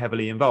very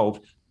heavily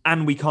involved.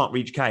 And we can't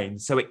reach Kane.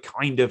 So it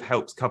kind of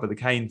helps cover the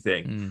Kane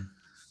thing.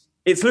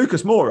 It's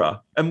Lucas Moura.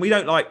 And we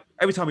don't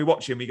every time we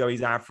watch him, we go,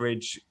 he's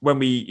average.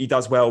 When he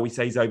does well, we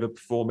say he's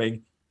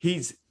overperforming.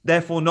 He's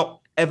therefore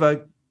not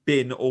ever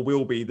been or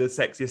will be the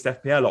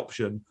sexiest FPL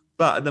option.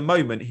 But at the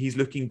moment, he's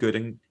looking good.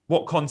 And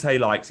what Conte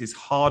likes is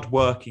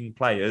hard-working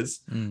players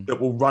that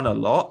will run a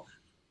lot.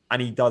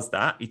 And he does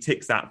that. He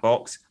ticks that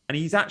box. And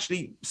he's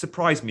actually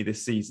surprised me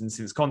this season,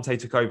 since Conte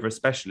took over,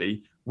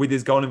 especially with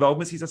his goal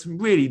involvements. He's had some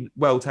really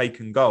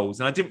well-taken goals.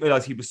 And I didn't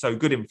realise he was so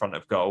good in front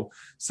of goal.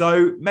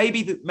 So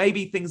maybe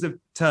things have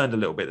turned a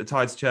little bit. The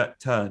tide's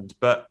turned.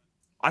 But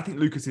I think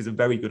Lucas is a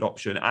very good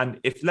option. And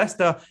if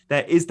Leicester,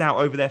 there is doubt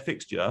over their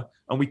fixture,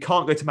 and we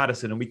can't go to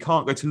Maddison, and we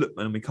can't go to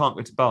Lookman, and we can't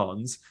go to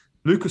Barnes,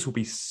 Lucas will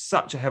be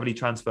such a heavily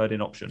transferred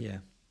in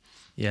option.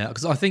 Yeah,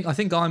 because I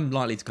think I'm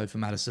likely to go for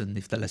Maddison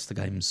if the Leicester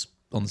game's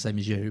on the same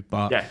as you.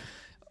 But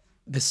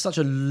there's such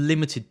a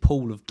limited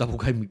pool of double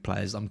game week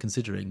players I'm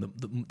considering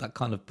that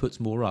kind of puts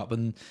more up.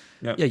 And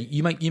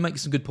you make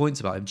some good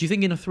points about him. Do you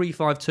think in a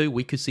 3-5-2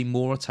 we could see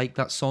Moura take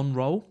that Son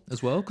role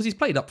as well? Because he's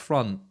played up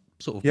front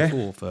sort of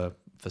before for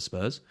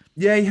Spurs.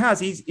 Yeah, he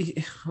has.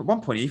 At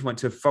one point he even went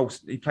to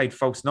he played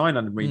false 9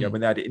 under Mourinho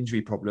when they had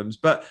injury problems.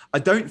 But I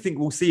don't think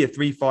we'll see a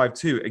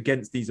 3-5-2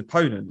 against these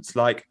opponents.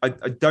 Like, I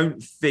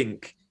don't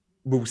think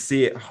we'll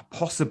see it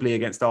possibly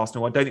against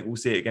Arsenal. I don't think we'll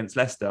see it against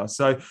Leicester.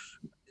 So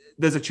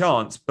there's a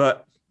chance,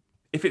 but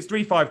if it's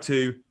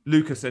 3-5-2,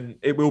 Lucas and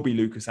it will be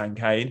Lucas and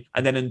Kane,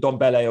 and then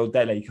Ndombele or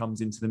Dele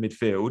comes into the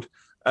midfield.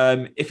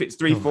 If it's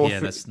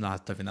 3-4-3, I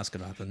don't think that's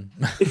going to happen.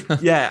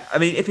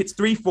 If it's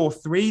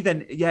 3-4-3,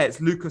 then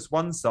it's Lucas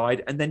one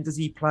side, and then does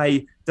he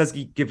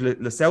give Lo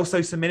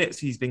Celso some minutes?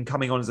 He's been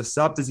coming on as a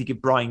sub. Does he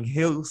give Bryan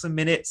Gil some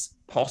minutes?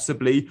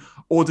 Possibly.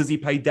 Or does he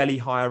play Dele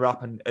higher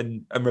up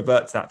and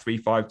revert to that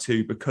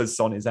 3-5-2 because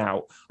Son is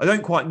out? I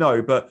don't quite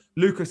know, but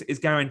Lucas is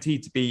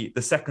guaranteed to be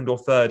the second or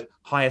third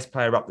highest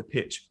player up the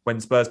pitch when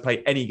Spurs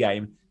play any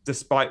game,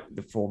 despite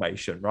the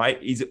formation,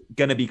 right? He's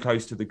going to be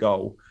close to the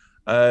goal.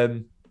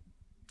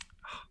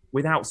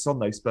 Without Son,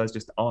 though, Spurs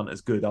just aren't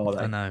as good, are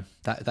they? I know.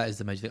 That is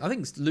the major thing. I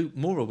think Luke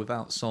Moura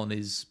without Son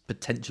is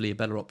potentially a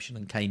better option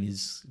than Kane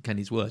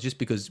is worse, just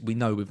because we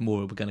know with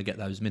Moura we're going to get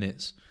those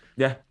minutes.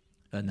 Yeah.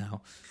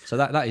 Now. So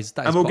that is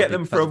and we'll get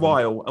them for a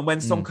while. And when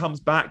Son comes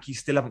back, you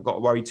still haven't got to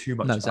worry too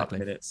much about the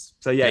minutes.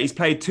 So, he's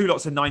played 2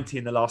 lots of 90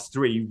 in the last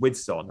 3 with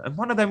Son. And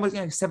one of them was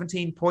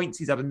 17 points.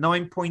 He's had a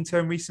 9-pointer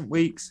in recent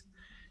weeks.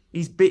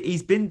 He's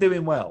been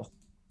doing well.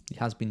 He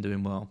has been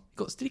doing well.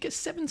 Did he get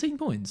 17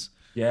 points?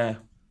 Yeah.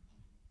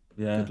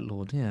 Yeah. Good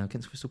Lord. Yeah,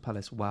 against Crystal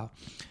Palace. Wow.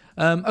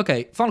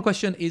 Okay, final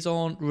question is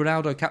on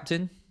Ronaldo,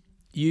 captain.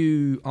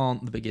 You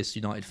aren't the biggest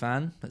United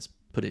fan. That's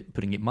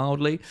putting it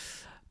mildly.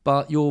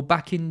 But you're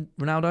backing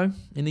Ronaldo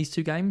in these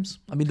 2 games.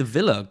 I mean, the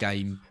Villa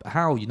game,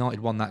 how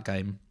United won that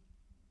game,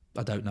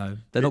 I don't know.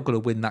 They're not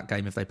going to win that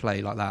game if they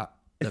play like that.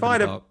 If I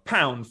had a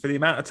pound for the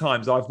amount of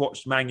times I've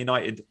watched Man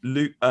United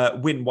win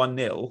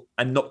 1-0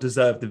 and not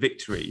deserve the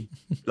victory,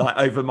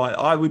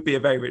 I would be a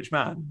very rich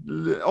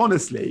man.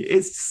 Honestly,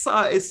 it's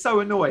so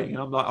annoying. And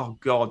I'm like, oh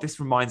God, this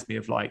reminds me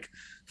of like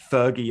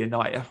Fergie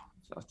United.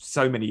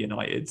 So many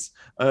Uniteds.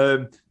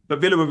 But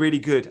Villa were really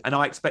good, and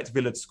I expect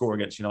Villa to score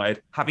against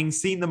United. Having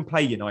seen them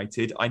play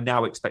United, I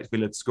now expect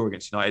Villa to score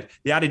against United.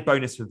 The added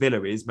bonus for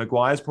Villa is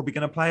Maguire's probably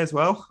going to play as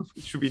well,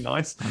 which should be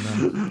nice. I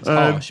know. It's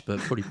harsh, but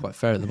probably quite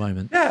fair at the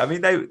moment. Yeah, I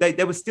mean,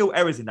 there were still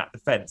errors in that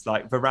defence,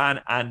 like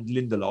Varane and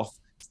Lindelof.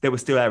 There were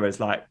still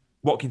errors, like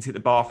Watkins hit the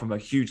bar from a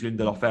huge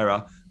Lindelof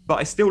error. But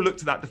I still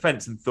looked at that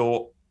defence and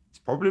thought, it's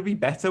probably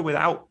better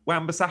without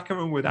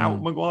Wan-Bissaka and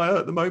without Maguire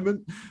at the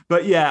moment.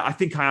 But I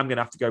think I am going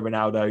to have to go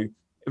Ronaldo.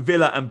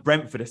 Villa and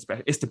Brentford,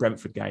 especially. It's the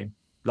Brentford game.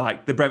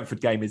 Like, the Brentford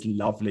game is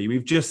lovely.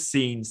 We've just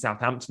seen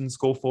Southampton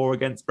score 4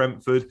 against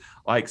Brentford.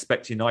 I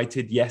expect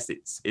United. Yes,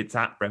 it's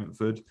at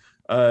Brentford.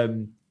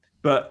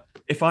 But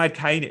if I had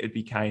Kane, it would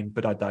be Kane,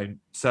 but I don't.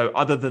 So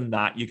other than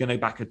that, you're going to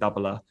back a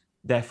doubler.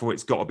 Therefore,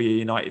 it's got to be a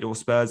United or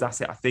Spurs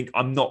asset. I think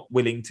I'm not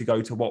willing to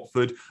go to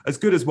Watford. As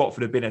good as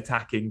Watford have been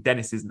attacking,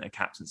 Dennis isn't a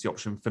captaincy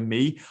option for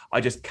me.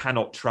 I just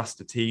cannot trust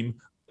a team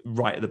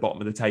right at the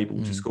bottom of the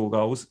table to score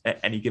goals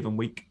at any given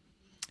week.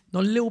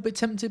 Not a little bit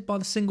tempted by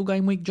the single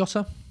game week,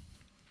 Jota?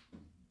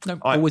 No,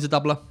 always a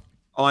doubler.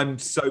 I'm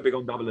so big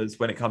on doublers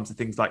when it comes to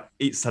things like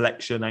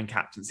selection and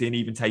captaincy and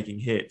even taking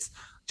hits.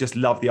 Just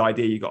love the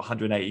idea you got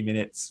 180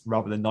 minutes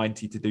rather than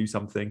 90 to do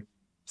something.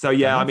 So,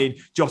 I mean,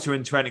 Jota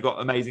and Trent have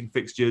got amazing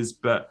fixtures,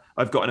 but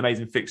I've got an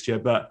amazing fixture,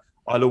 but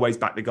I'll always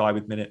back the guy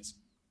with minutes.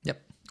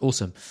 Yep,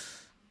 awesome.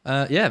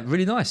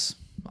 Really nice.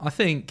 I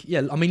think,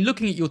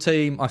 looking at your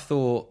team, I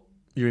thought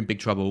you're in big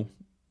trouble.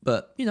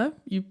 But,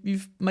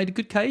 you've made a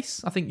good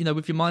case. I think,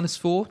 with your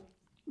 -4,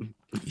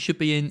 you should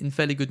be in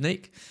fairly good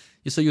nick.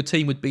 So your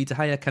team would be De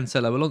Gea,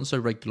 Cancelo, Alonso,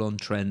 Reguilon,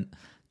 Trent,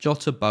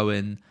 Jota,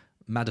 Bowen,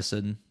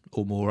 Maddison,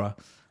 or Moura,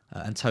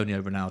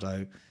 Antonio,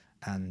 Ronaldo,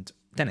 and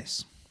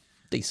Dennis.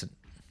 Decent.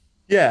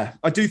 Yeah,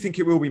 I do think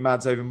it will be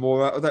Mads over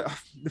Moura. Although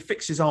the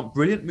fixtures aren't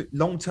brilliant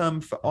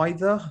long-term for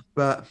either,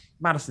 but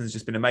Maddison's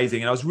just been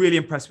amazing. And I was really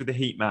impressed with the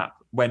heat map.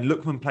 When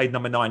Lookman played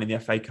number 9 in the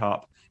FA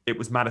Cup, it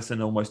was Maddison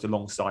almost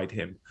alongside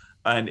him.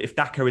 And if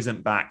Daka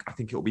isn't back, I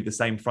think it will be the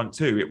same front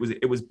two.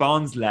 It was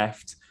Barnes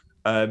left,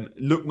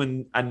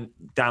 Lookman and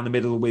down the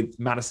middle with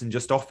Maddison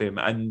just off him,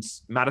 and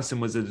Maddison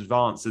was as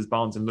advanced as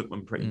Barnes and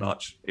Lookman pretty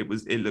much. It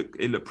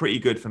looked pretty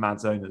good for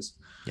Mads owners.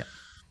 Yeah,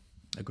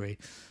 agree.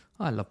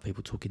 I love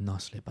people talking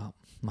nicely about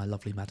my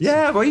lovely Maddison.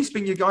 Yeah, well, he's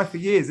been your guy for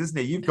years, isn't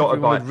he? You've got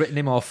Everyone had written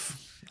him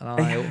off. And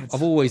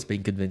I've always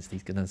been convinced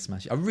he's going to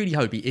smash it. I really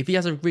hope if he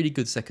has a really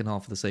good second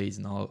half of the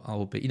season,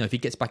 I'll be, if he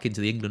gets back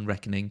into the England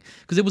reckoning.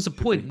 Because there was a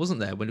point, wasn't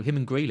there, when him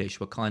and Grealish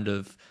were kind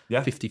of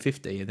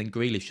 50-50, and then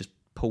Grealish just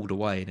pulled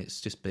away, and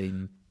it's just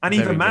been and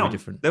very, even Mount. very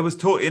different. There was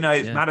talk,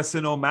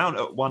 Maddison or Mount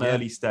at one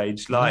early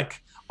stage.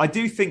 I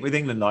do think with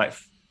England,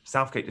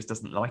 Southgate just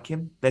doesn't like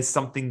him. There's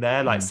something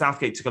there.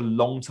 Southgate took a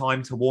long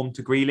time to warm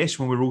to Grealish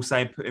when we were all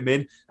saying put him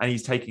in, and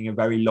he's taking a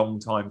very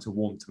long time to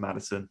warm to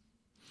Maddison.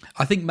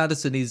 I think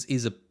Maddison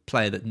is a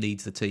player that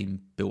needs the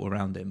team built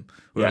around him,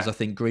 whereas I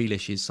think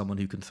Grealish is someone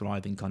who can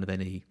thrive in kind of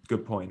any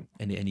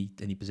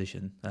any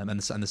position. And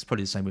that's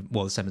probably the same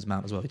the same as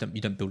Mount as well.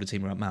 You don't build a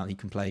team around Mount. He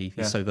can play.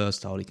 He's so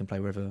versatile. He can play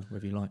wherever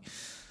you like.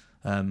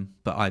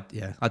 But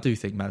I do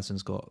think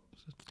Maddison's got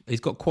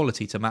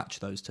quality to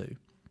match those two.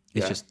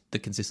 It's just the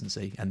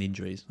consistency and the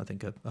injuries, I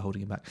think, are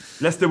holding him back.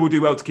 Leicester will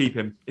do well to keep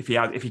him. If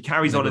he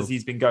carries on as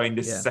he's been going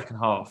this second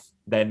half,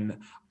 then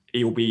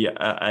he'll be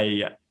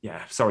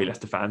sorry,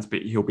 Leicester fans,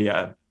 but he'll be at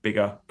a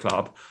bigger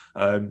club,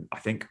 I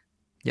think.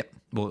 Yep.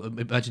 Well,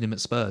 imagine him at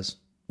Spurs.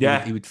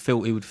 Yeah. He would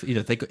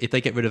if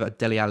they get rid of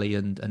Dele Alli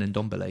and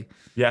Ndombele,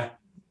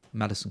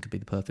 Maddison could be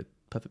the perfect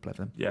player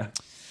for them. Yeah.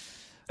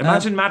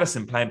 Imagine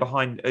Maddison playing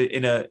behind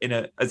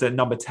as a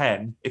number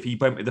 10 if he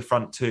went with the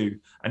front two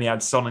and he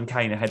had Son and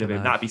Kane ahead of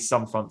him. That'd be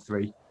some front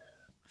three.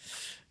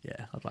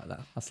 Yeah, I'd like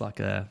that. That's like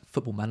a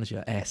Football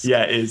Manager-esque.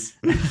 Yeah, it is.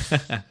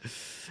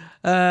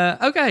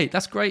 Okay,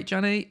 that's great,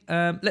 Gianni.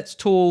 Let's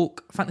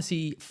talk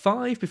Fantasy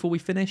 5 before we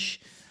finish.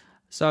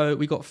 So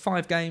we got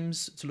 5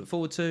 games to look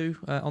forward to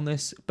on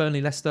this.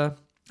 Burnley, Leicester,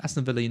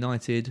 Aston Villa,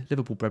 United,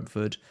 Liverpool,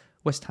 Brentford,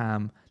 West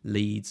Ham,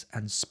 Leeds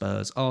and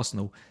Spurs,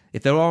 Arsenal.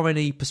 If there are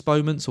any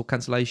postponements or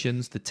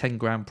cancellations, the 10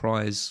 grand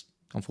prize,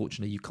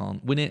 unfortunately you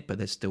can't win it, but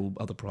there's still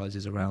other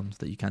prizes around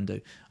that you can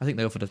do. I think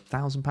they offered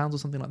 £1,000 or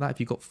something like that if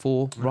you got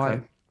 4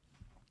 right.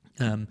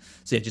 So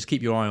yeah, just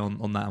keep your eye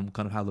on that and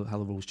kind of how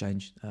the rules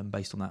change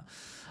based on that.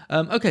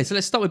 Okay, so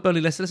let's start with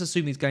Burnley, Leicester. Let's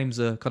assume these games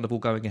are kind of all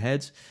going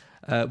ahead.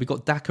 We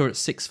got Daka at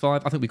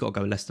 6.5. I think we've got to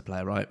go Leicester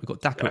player, right? We've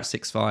got Daka at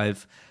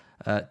 6.5,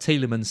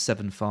 Tielemans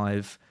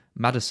 7.5,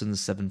 Maddison's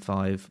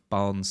 7.5,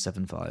 Barnes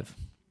 7.5.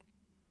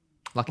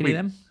 Like any of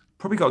them?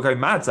 Probably got to go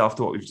Mads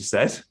after what we've just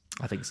said.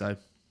 I think so.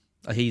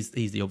 He's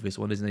the obvious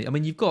one, isn't he? I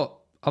mean, you've got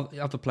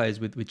other players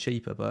with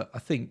cheaper, but I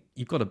think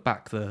you've got to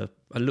back the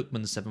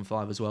Lookman's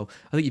 7.5 as well.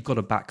 I think you've got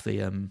to back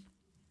the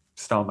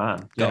star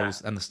man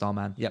goals and the star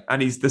man. Yep.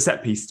 And he's the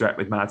set piece threat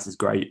with Mads is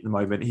great at the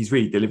moment. He's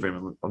really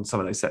delivering on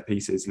some of those set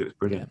pieces. He looks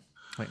brilliant.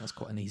 Yeah. I think that's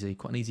quite an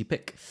easy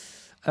pick.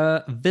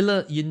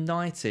 Villa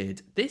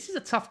United. This is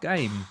a tough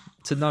game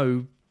to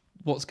know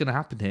what's going to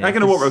happen here. They're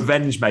going to want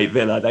revenge, mate.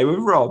 Villa. They were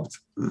robbed.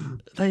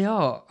 They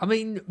are. I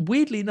mean,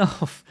 weirdly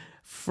enough,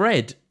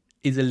 Fred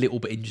is a little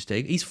bit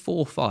interesting. He's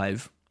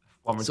 4.5.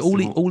 So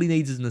all he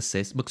needs is an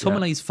assist.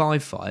 McTominay's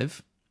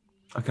 5.5.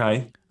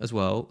 Okay. As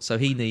well. So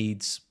he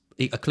needs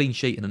a clean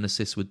sheet and an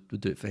assist would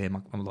do it for him.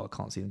 I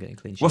can't see him getting a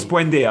clean sheet. What's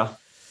Buendia?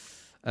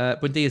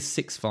 Buendia's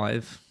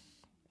 6.5.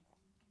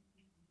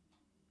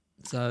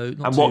 So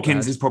not and too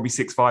Watkins bad. is probably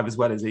 6.5 as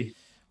well, is he?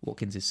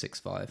 Watkins is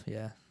 6.5,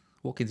 yeah.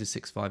 Watkins is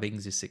 6.5,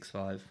 Ings is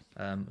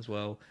 6.5 as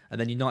well.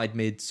 And then United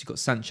mids, you've got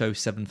Sancho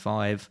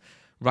 7.5,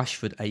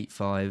 Rashford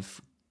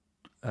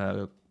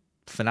 8.5,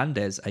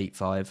 Fernandez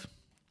 8.5,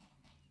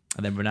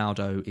 and then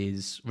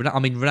Ronaldo's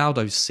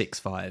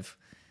 6.5.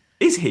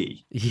 Is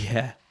he?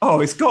 Yeah. Oh,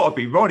 it's got to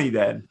be Ronnie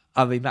then.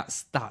 I mean,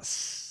 that's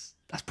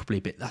probably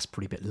a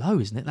bit low,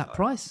 isn't it? That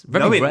price,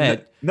 very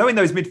rare. Knowing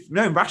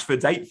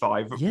Rashford's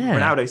 8.5,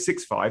 Ronaldo's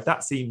 6.5,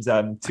 that seems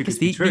too good to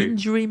be true. The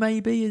injury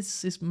maybe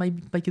is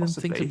maybe making them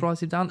think to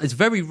price him down. It's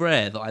very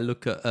rare that I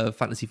look at a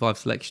Fantasy 5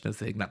 selection and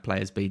think that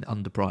player's been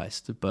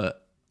underpriced,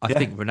 but I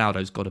think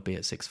Ronaldo's got to be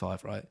at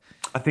 6.5, right?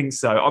 I think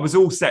so. I was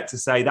all set to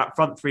say that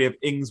front three of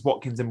Ings,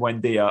 Watkins and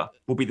Buendia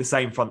will be the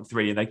same front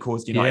three and they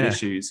caused United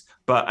issues,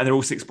 and they're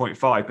all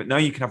 6.5. But now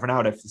you can have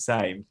Ronaldo for the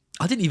same.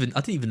 I didn't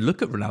even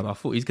look at Ronaldo. I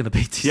thought he's going to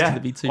be too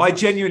I much.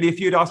 Genuinely, if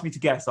you'd asked me to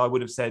guess, I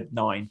would have said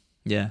 9.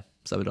 Yeah,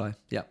 so would I.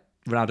 Yeah,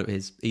 Ronaldo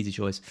is easy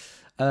choice.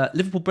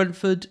 Liverpool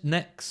Brentford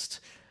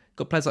next.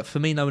 Got players like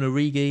Firmino and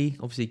Origi,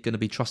 obviously going to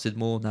be trusted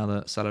more now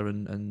that Salah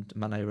and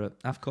Mane are at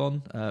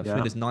AFCON.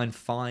 Firmino's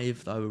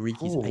 9.5, though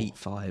Origi's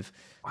 8.5.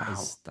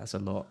 Wow, that's a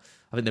lot.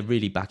 I think they're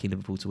really backing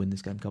Liverpool to win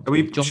this game. Can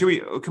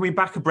we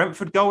back a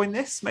Brentford goal in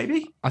this?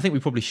 Maybe. I think we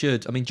probably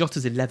should. I mean,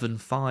 Jota's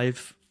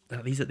 11.5.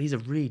 These are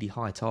really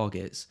high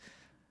targets.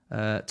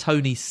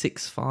 Tony's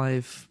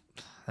 6.5.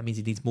 That means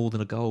he needs more than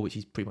a goal, which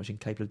he's pretty much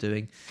incapable of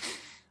doing.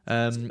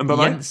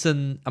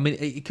 Jensen, I mean,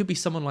 it could be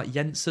someone like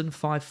Jensen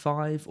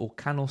 5.5 or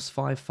Canos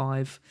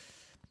 5.5.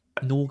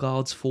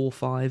 Norgard's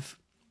 4.5.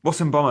 What's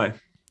Mbamo?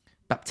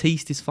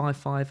 Baptiste is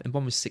 5.5 and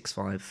one was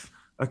 6.5.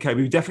 Okay,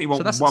 we definitely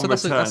want one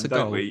return,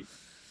 don't we?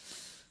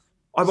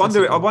 I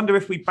wonder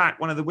if we back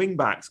one of the wing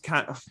backs.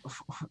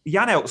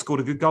 Jan Elk scored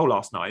a good goal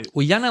last night.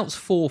 Well, Jan Elk's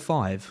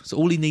 4.5, so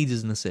all he needs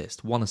is an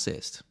assist, one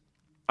assist.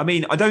 I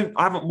mean, I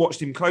haven't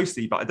watched him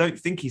closely, but I don't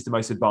think he's the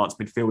most advanced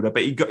midfielder.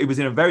 But he was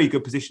in a very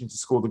good position to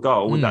score the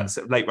goal with that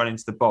late run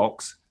into the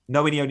box,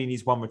 knowing he only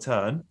needs one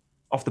return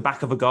off the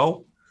back of a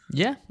goal.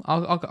 Yeah,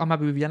 I'm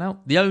happy with Jan Elk.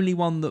 The only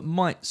one that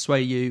might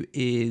sway you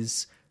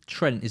is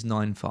Trent is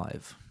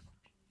 9.5.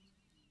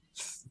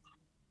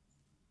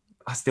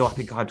 I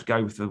think I'd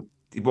go with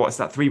what's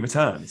that? 3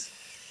 returns.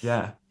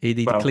 Yeah, he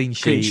needs a clean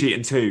sheet. Clean sheet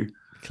and 2.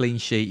 Clean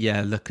sheet,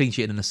 yeah. The clean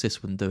sheet and an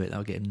assist wouldn't do it. That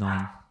would get him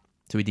 9.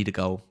 So we need a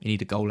goal. You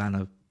need a goal and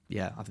I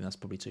think that's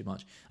probably too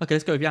much. Okay,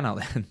 let's go with Jan out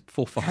then.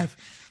 4.5.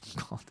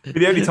 God.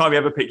 The only time you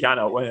ever pick Jan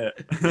out, wasn't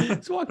it?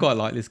 That's why I quite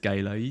like this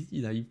Galo.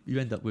 You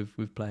end up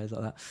with players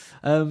like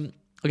that.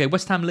 Okay,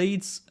 West Ham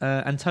Leeds.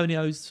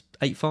 Antonio's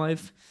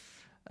 8.5.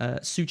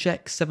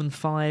 Souček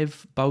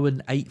 7.5.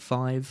 Bowen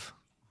 8.5.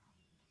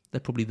 They're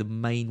probably the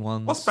main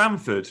ones. What's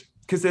Bamford?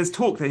 Because there's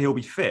talk that he'll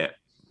be fit.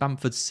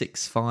 Bamford's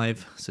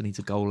 6-5, so needs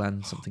a goal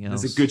and something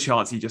else. There's a good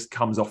chance he just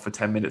comes off for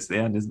 10 minutes at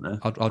the end, isn't there?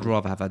 I'd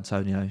rather have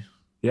Antonio.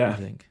 Yeah. I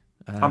think.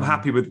 I'm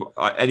happy with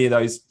any of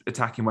those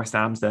attacking West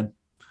Hams then.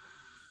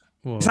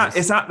 Well,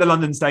 it's at the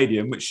London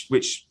Stadium,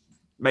 which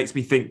makes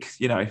me think,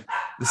 the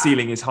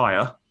ceiling is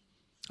higher.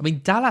 I mean,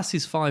 Dallas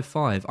is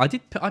 5-5.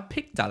 I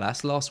picked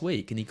Dallas last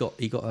week, and he got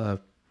a.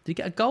 Did he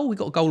get a goal? He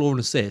got a goal or an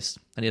assist,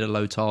 and he had a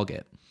low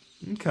target.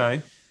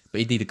 Okay, but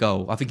he'd need a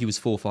goal. I think he was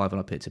 4-5 when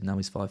I picked him. Now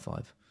he's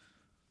 5-5.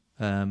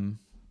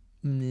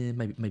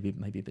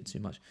 Maybe a bit too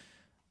much.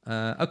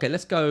 Okay,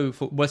 let's go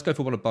for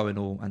one of Bowen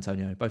or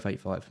Antonio. Both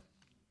 8-5.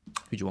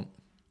 Who do you want?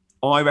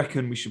 I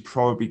reckon we should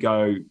probably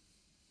go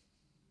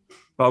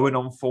Bowen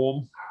on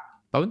form.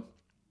 Bowen?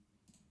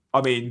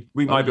 I mean,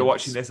 we might be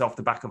watching this off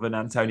the back of an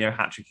Antonio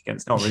hat-trick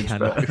against Norwich,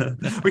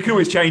 but we can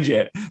always change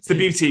it. It's the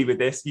beauty with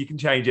this. You can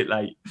change it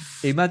late.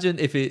 Imagine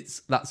if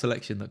it's that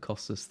selection that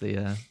costs us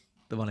the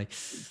money.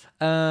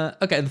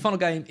 Okay, and the final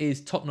game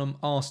is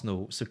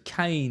Tottenham-Arsenal. So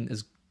Kane,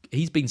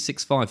 he's been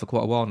 6-5 for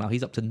quite a while now.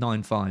 He's up to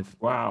 9-5.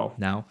 Wow.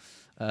 Now.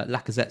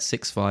 Lacazette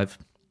 6-5.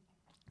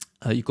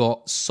 You've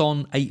got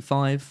Son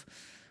 8-5.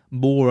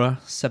 Mora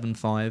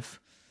 7-5.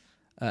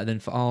 Then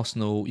for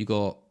Arsenal, you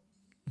got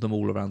them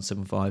all around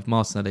 7-5.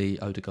 Martinelli,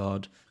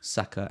 Odegaard,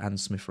 Saka, and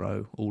Smith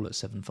Rowe all at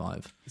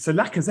 7-5. So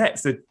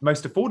Lacazette's the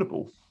most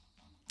affordable.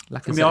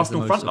 Lacazette from the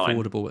Arsenal front line.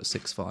 Affordable at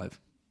 6-5,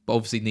 but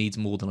obviously needs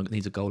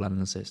a goal and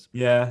an assist.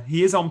 Yeah,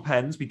 he is on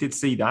pens. We did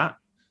see that.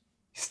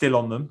 He's still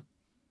on them.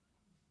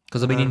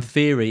 Because I mean, in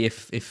theory,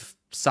 if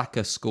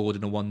Saka scored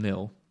in a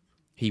 1-0,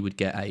 he would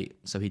get 8,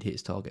 so he'd hit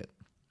his target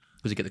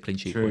because he'd get the clean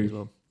sheet point as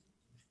well.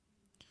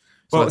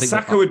 So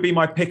Saka would be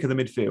my pick of the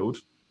midfield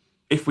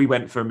if we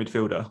went for a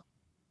midfielder.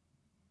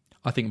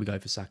 I think we go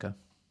for Saka.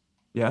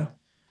 Yeah,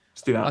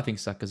 let's do that. I think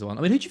Saka's the one.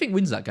 I mean, who do you think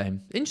wins that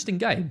game? Interesting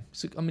game.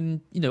 So, I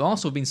mean,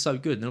 Arsenal have been so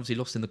good and obviously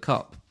lost in the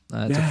cup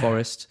to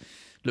Forest.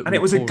 And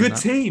it was a good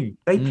team.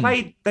 They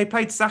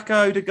played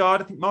Saka,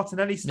 Odegaard. I think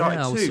Martinelli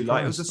started too.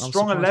 It was a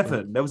strong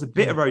 11. There was a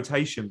bit of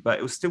rotation, but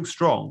it was still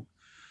strong.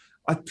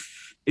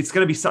 It's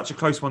going to be such a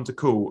close one to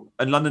call.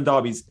 And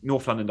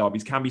North London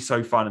derbies can be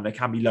so fun and there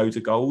can be loads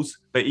of goals.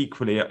 But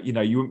equally, you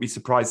wouldn't be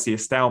surprised to see a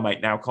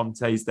stalemate now.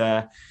 Conte's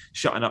there,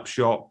 shutting up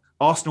shop.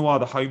 Arsenal are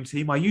the home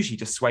team. I usually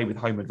just sway with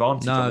home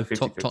advantage. No,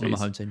 Tottenham are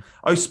home team.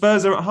 Oh,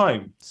 Spurs are at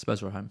home.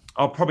 Spurs are at home.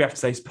 I'll probably have to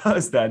say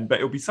Spurs then, but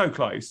it'll be so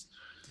close.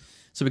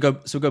 So we go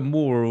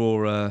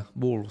Moura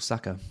or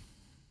Saka.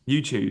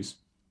 You choose.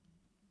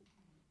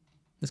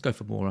 Let's go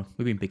for Moura.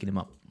 We've been picking him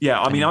up. Yeah,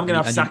 I mean, I'm going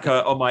to have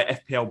Saka on my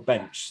FPL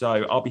bench,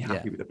 so I'll be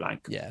happy with a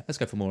blank. Yeah, let's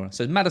go for Moura.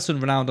 So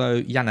Maddison,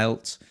 Ronaldo,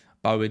 Janelt,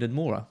 Bowen, and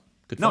Moura.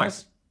 Good five.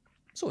 Nice.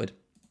 Sorted.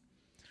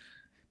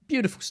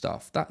 Beautiful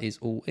stuff. That is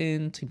all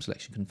in. Team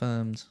selection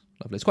confirmed.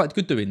 Lovely. It's quite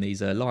good doing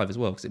these live as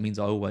well because it means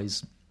I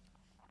always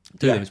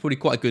do them. It's probably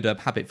quite a good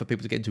habit for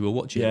people to get into who are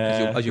watching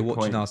as you're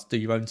watching us do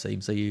your own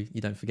team so you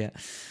don't forget.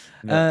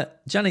 Yeah.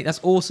 Gianni, that's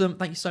awesome.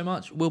 Thank you so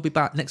much. We'll be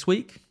back next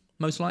week,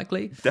 most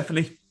likely.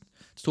 Definitely.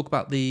 To talk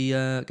about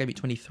the Game Week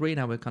 23 and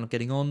how we're kind of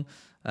getting on.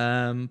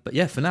 But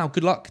yeah, for now,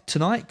 good luck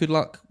tonight. Good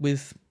luck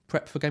with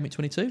prep for Game Week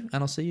 22 and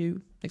I'll see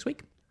you next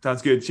week.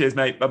 Sounds good. Cheers,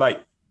 mate. Bye-bye.